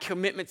my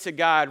commitment to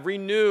God.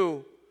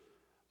 Renew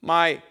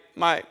my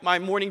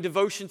morning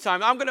devotion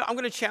time. I'm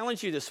gonna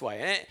challenge you this way.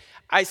 And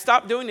I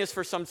stopped doing this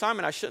for some time,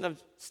 and I shouldn't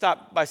have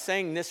stopped by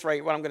saying this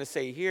right. What I'm gonna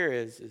say here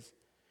is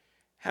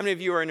how many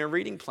of you are in a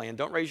reading plan?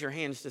 Don't raise your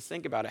hands, just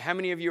think about it. How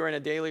many of you are in a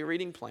daily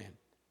reading plan?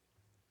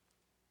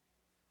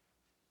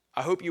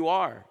 I hope you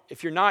are.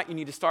 If you're not, you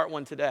need to start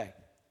one today.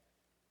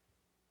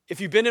 If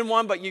you've been in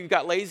one but you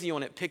got lazy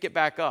on it, pick it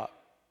back up.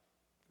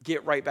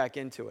 Get right back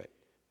into it.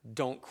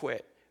 Don't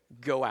quit.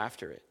 Go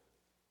after it.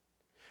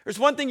 There's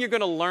one thing you're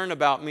going to learn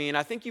about me, and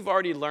I think you've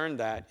already learned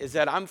that, is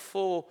that I'm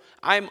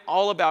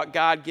all about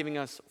God giving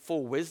us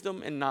full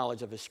wisdom and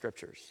knowledge of his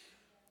scriptures.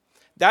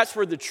 That's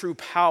where the true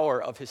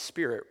power of his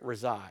Spirit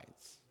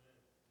resides.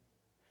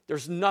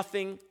 There's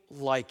nothing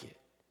like it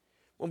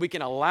when we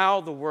can allow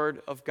the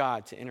word of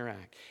God to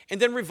interact. And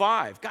then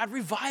revive. God,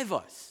 revive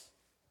us.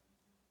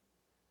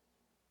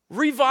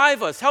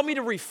 Revive us. Help me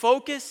to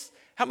refocus.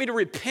 Help me to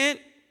repent.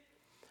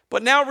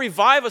 But now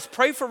revive us.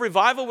 Pray for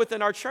revival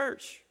within our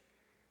church.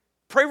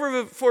 Pray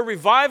for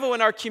revival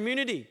in our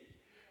community.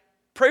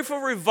 Pray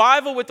for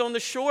revival within the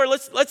shore.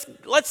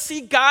 Let's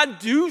see God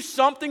do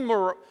something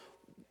more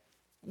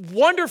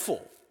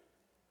wonderful.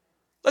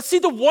 Let's see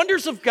the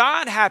wonders of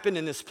God happen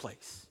in this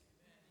place.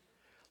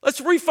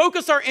 Let's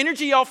refocus our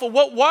energy off of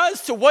what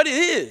was to what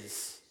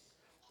is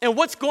and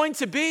what's going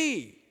to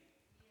be.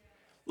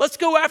 Let's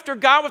go after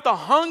God with a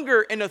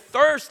hunger and a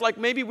thirst like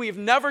maybe we've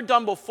never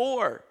done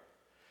before.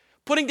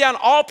 Putting down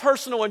all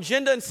personal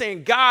agenda and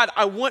saying, God,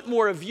 I want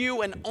more of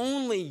you and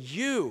only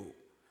you.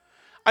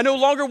 I no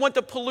longer want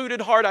the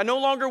polluted heart. I no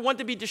longer want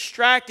to be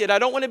distracted. I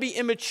don't want to be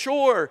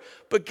immature.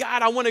 But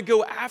God, I want to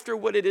go after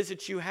what it is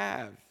that you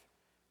have.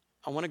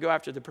 I want to go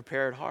after the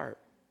prepared heart.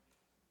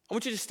 I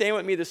want you to stand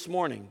with me this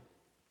morning.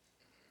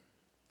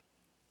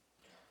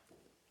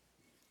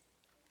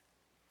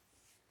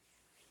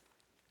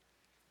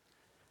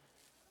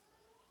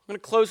 I'm going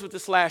to close with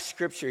this last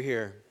scripture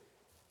here.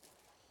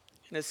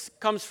 And this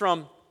comes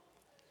from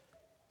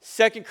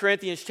 2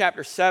 Corinthians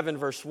chapter 7,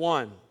 verse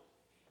 1.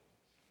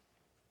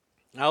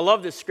 And I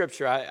love this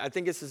scripture. I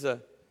think this is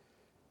the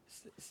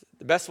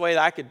best way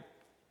that I could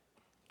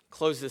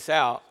close this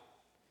out.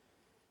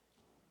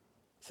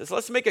 It says,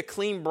 let's make a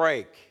clean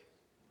break.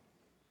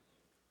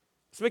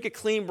 Let's make a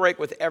clean break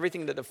with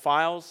everything that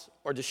defiles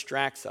or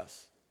distracts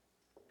us,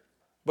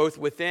 both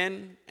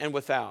within and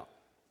without.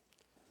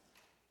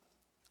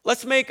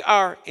 Let's make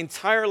our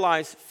entire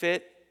lives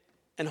fit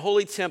and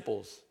holy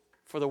temples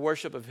for the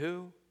worship of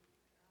who?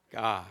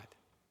 God.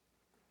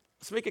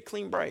 Let's make a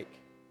clean break.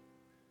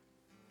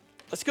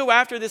 Let's go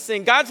after this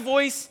thing. God's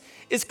voice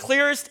is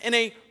clearest in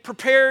a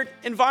prepared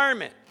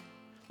environment.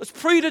 Let's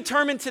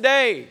predetermine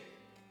today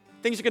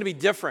things are going to be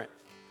different.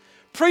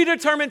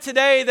 Predetermine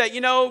today that,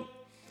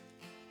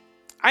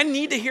 I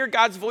need to hear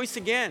God's voice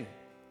again.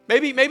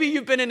 Maybe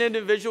you've been an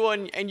individual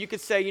and you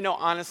could say,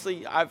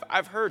 honestly,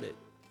 I've heard it.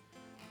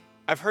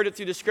 I've heard it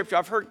through the scripture.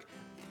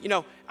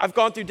 I've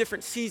gone through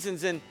different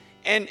seasons and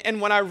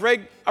when I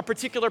read a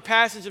particular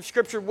passage of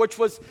scripture, which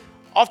was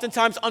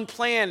oftentimes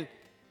unplanned,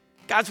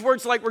 God's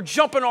words were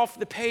jumping off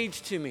the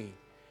page to me.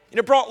 And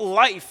it brought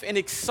life and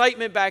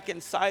excitement back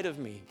inside of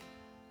me.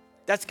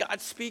 That's God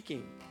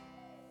speaking.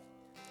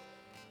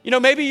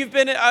 Maybe you've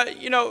been,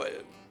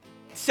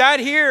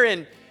 sat here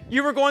and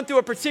you were going through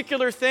a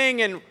particular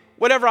thing and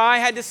whatever I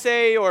had to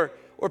say or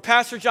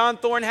Pastor John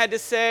Thorne had to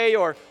say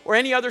or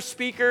any other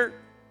speaker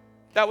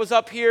that was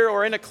up here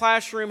or in a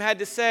classroom had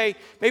to say,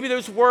 maybe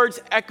those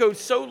words echoed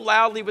so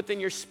loudly within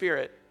your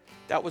spirit.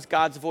 That was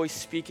God's voice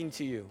speaking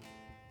to you.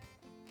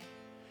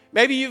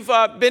 Maybe you've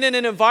been in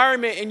an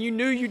environment and you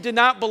knew you did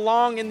not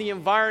belong in the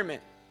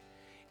environment.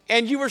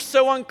 And you were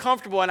so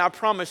uncomfortable, and I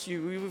promise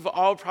you, we've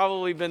all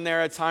probably been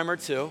there a time or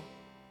two.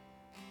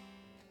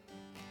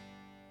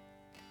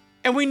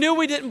 And we knew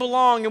we didn't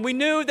belong, and we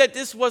knew that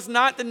this was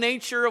not the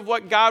nature of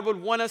what God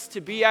would want us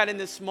to be at in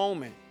this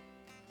moment.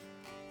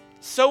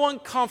 So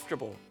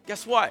uncomfortable.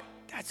 Guess what?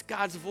 That's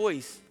God's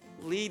voice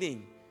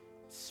leading,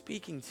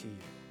 speaking to you.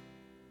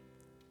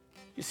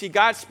 You see,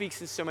 God speaks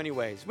in so many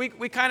ways. We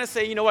kind of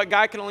say,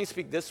 God can only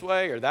speak this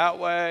way or that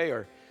way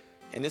or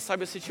in this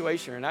type of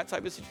situation or in that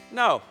type of situation.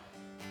 No.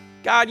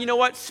 God,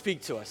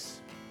 speak to us.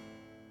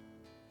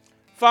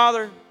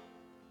 Father,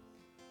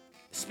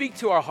 speak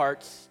to our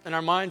hearts and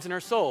our minds and our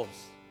souls.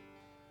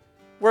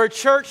 We're a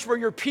church, we're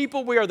your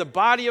people, we are the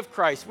body of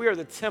Christ. We are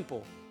the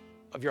temple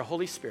of your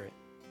Holy Spirit.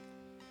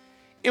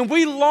 And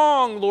we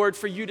long, Lord,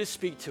 for you to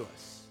speak to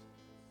us.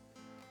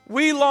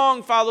 We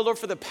long, Father, Lord,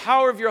 for the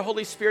power of your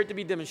Holy Spirit to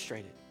be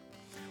demonstrated.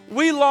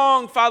 We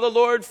long, Father,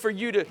 Lord, for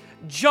you to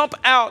jump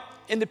out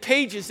in the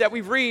pages that we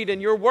read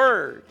in your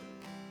word.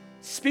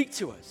 Speak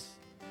to us.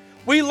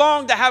 We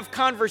long to have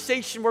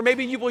conversation where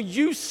maybe you will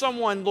use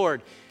someone,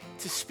 Lord,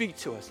 to speak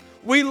to us.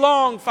 We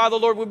long, Father,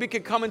 Lord, when we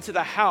can come into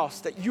the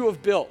house that you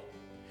have built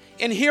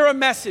and hear a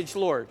message,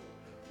 Lord,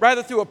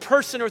 rather through a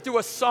person or through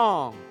a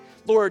song.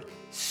 Lord,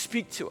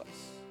 speak to us.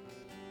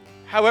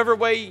 however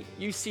way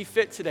you see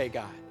fit today,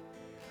 God.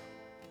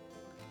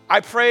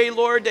 I pray,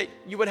 Lord, that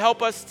you would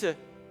help us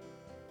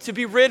to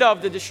be rid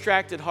of the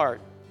distracted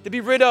heart, to be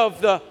rid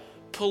of the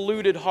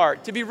polluted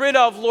heart, to be rid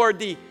of, Lord,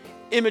 the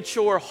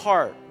immature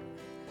heart.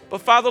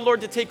 But Father, Lord,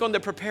 to take on the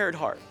prepared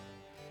heart.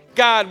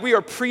 God, we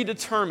are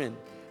predetermined,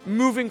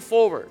 moving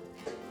forward,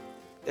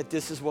 that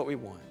this is what we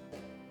want.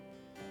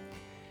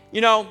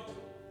 You know,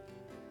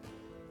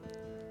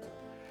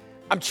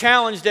 I'm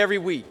challenged every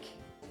week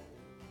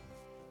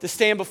to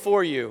stand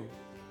before you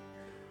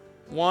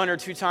 1 or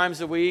 2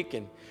 times a week,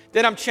 and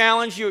then I'm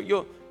challenged,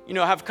 you'll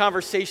have a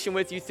conversation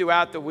with you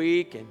throughout the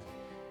week. And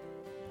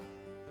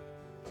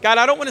God,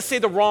 I don't want to say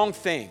the wrong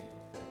thing.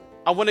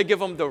 I want to give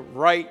them the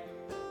right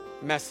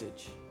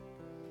message.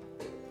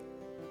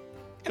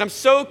 And I'm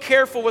so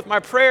careful with my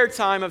prayer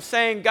time of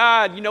saying,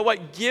 God, you know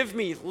what? Give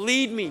me,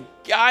 lead me,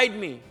 guide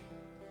me.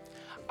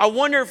 I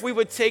wonder if we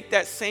would take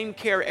that same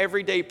care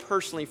every day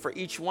personally for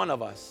each one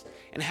of us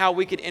and how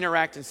we could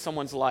interact in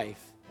someone's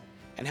life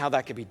and how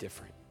that could be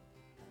different.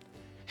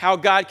 How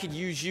God could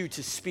use you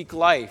to speak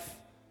life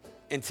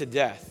into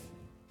death,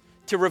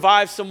 to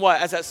revive some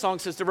what? As that song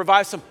says, to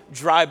revive some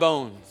dry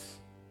bones.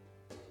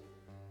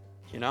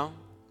 You know?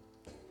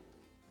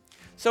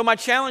 So my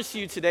challenge to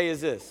you today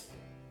is this,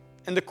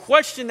 and the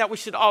question that we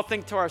should all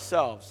think to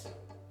ourselves: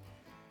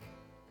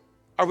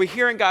 are we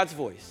hearing God's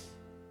voice?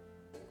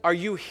 Are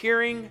you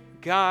hearing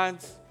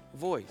God's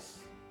voice?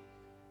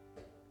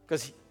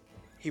 Because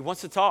he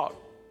wants to talk.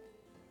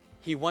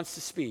 He wants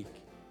to speak.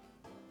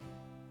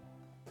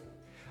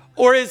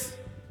 Or is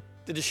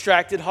the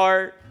distracted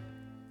heart,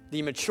 the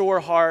immature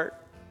heart,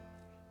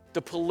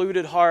 the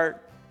polluted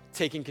heart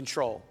taking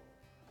control?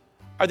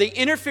 Are they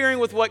interfering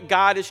with what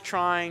God is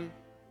trying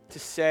to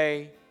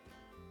say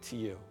to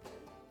you?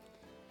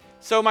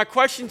 So my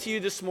question to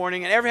you this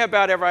morning, and every head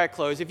bowed, every eye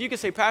closed, if you could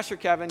say, Pastor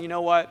Kevin, you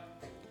know what?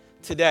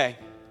 Today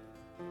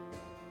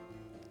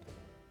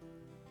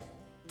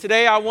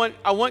I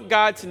want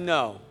God to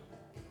know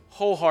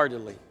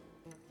wholeheartedly.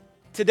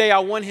 Today I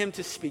want him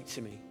to speak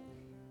to me.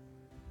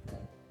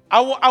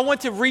 I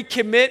want to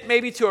recommit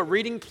maybe to a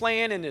reading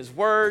plan in his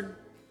word.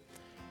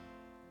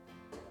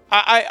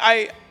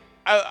 I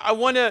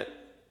want to,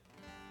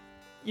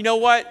 you know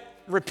what?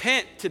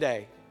 Repent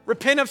today.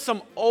 Repent of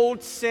some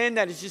old sin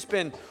that has just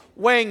been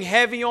weighing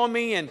heavy on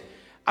me. And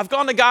I've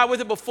gone to God with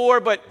it before,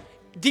 but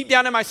deep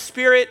down in my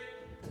spirit,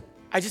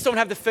 I just don't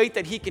have the faith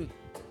that he can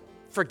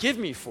forgive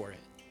me for it.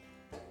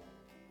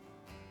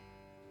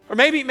 Or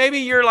maybe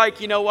you're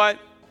like, you know what?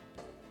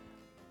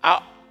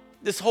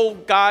 This whole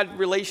God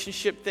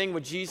relationship thing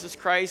with Jesus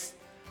Christ,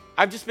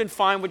 I've just been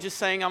fine with just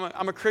saying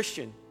I'm a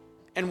Christian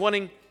and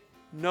wanting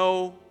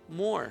no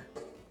more.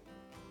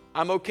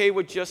 I'm okay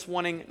with just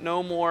wanting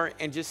no more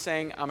and just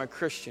saying I'm a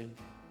Christian.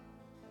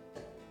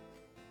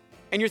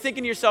 And you're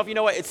thinking to yourself, you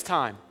know what? It's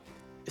time.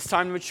 It's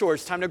time to mature.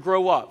 It's time to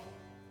grow up.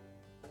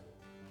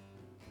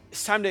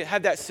 It's time to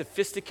have that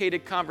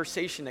sophisticated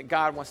conversation that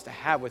God wants to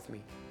have with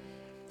me.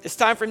 It's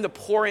time for him to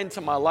pour into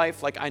my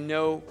life like I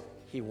know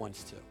he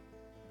wants to.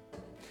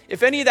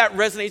 If any of that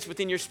resonates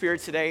within your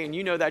spirit today and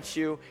you know that's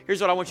you,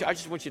 here's what I want you. I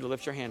just want you to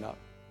lift your hand up.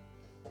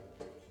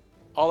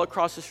 All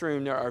across this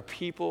room, there are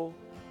people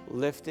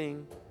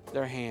lifting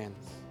their hands.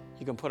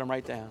 You can put them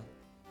right down.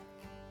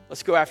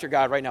 Let's go after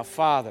God right now.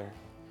 Father,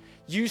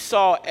 you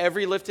saw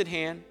every lifted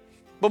hand,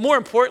 but more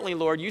importantly,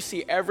 Lord, you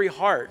see every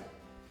heart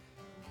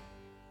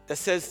that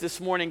says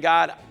this morning,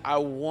 God, I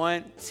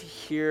want to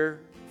hear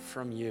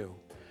from you.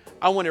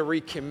 I want to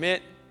recommit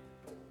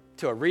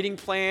to a reading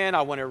plan.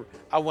 I want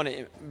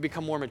to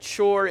become more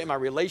mature in my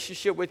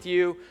relationship with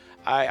you.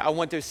 I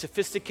want those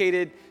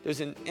sophisticated,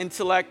 there's an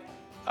intellect,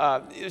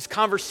 there's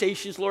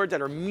conversations, Lord,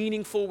 that are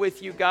meaningful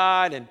with you,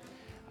 God. And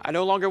I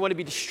no longer want to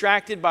be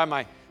distracted by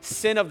my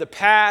sin of the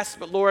past,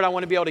 but Lord, I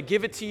want to be able to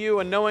give it to you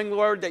and knowing,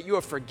 Lord, that you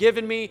have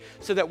forgiven me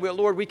so that,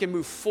 Lord, we can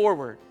move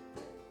forward.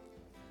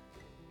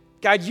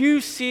 God,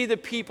 you see the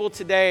people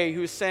today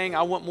who are saying,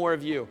 I want more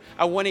of you.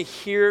 I want to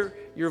hear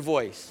your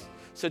voice.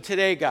 So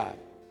today, God,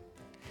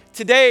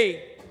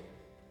 today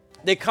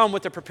they come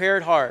with a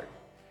prepared heart.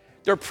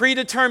 They're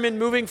predetermined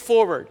moving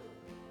forward.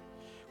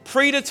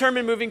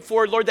 Predetermined moving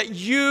forward, Lord, that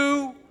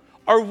you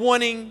are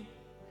wanting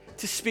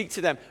to speak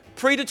to them.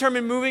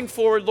 Predetermined moving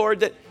forward,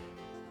 Lord, that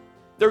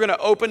they're going to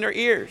open their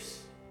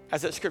ears,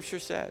 as that scripture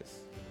says,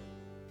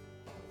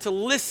 to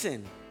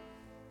listen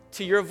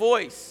to your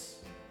voice.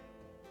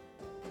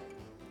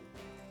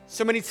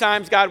 So many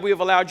times, God, we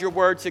have allowed your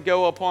word to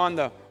go upon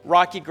the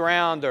rocky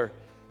ground or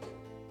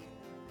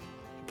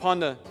upon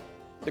the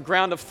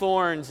ground of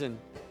thorns and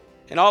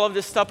all of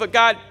this stuff. But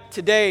God,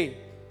 today,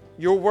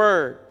 your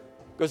word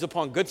goes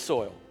upon good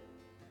soil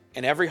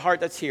in every heart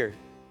that's here.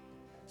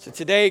 So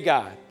today,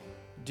 God,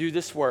 do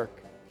this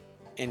work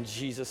in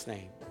Jesus'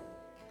 name.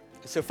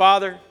 And so,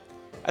 Father,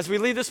 as we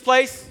leave this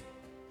place,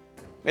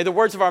 may the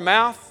words of our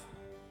mouth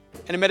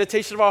and the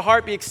meditation of our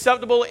heart be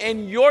acceptable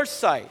in your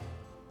sight,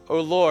 O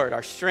Lord,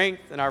 our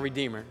strength and our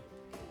Redeemer.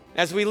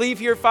 As we leave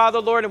here, Father,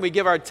 Lord, and we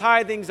give our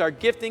tithings, our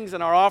giftings,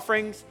 and our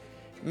offerings,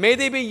 may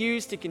they be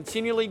used to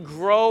continually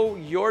grow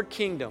your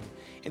kingdom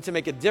and to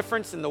make a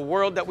difference in the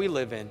world that we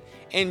live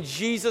in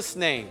Jesus'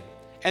 name.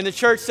 And the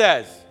church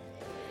says,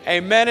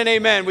 amen and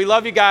amen. We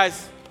love you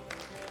guys.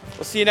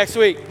 We'll see you next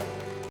week.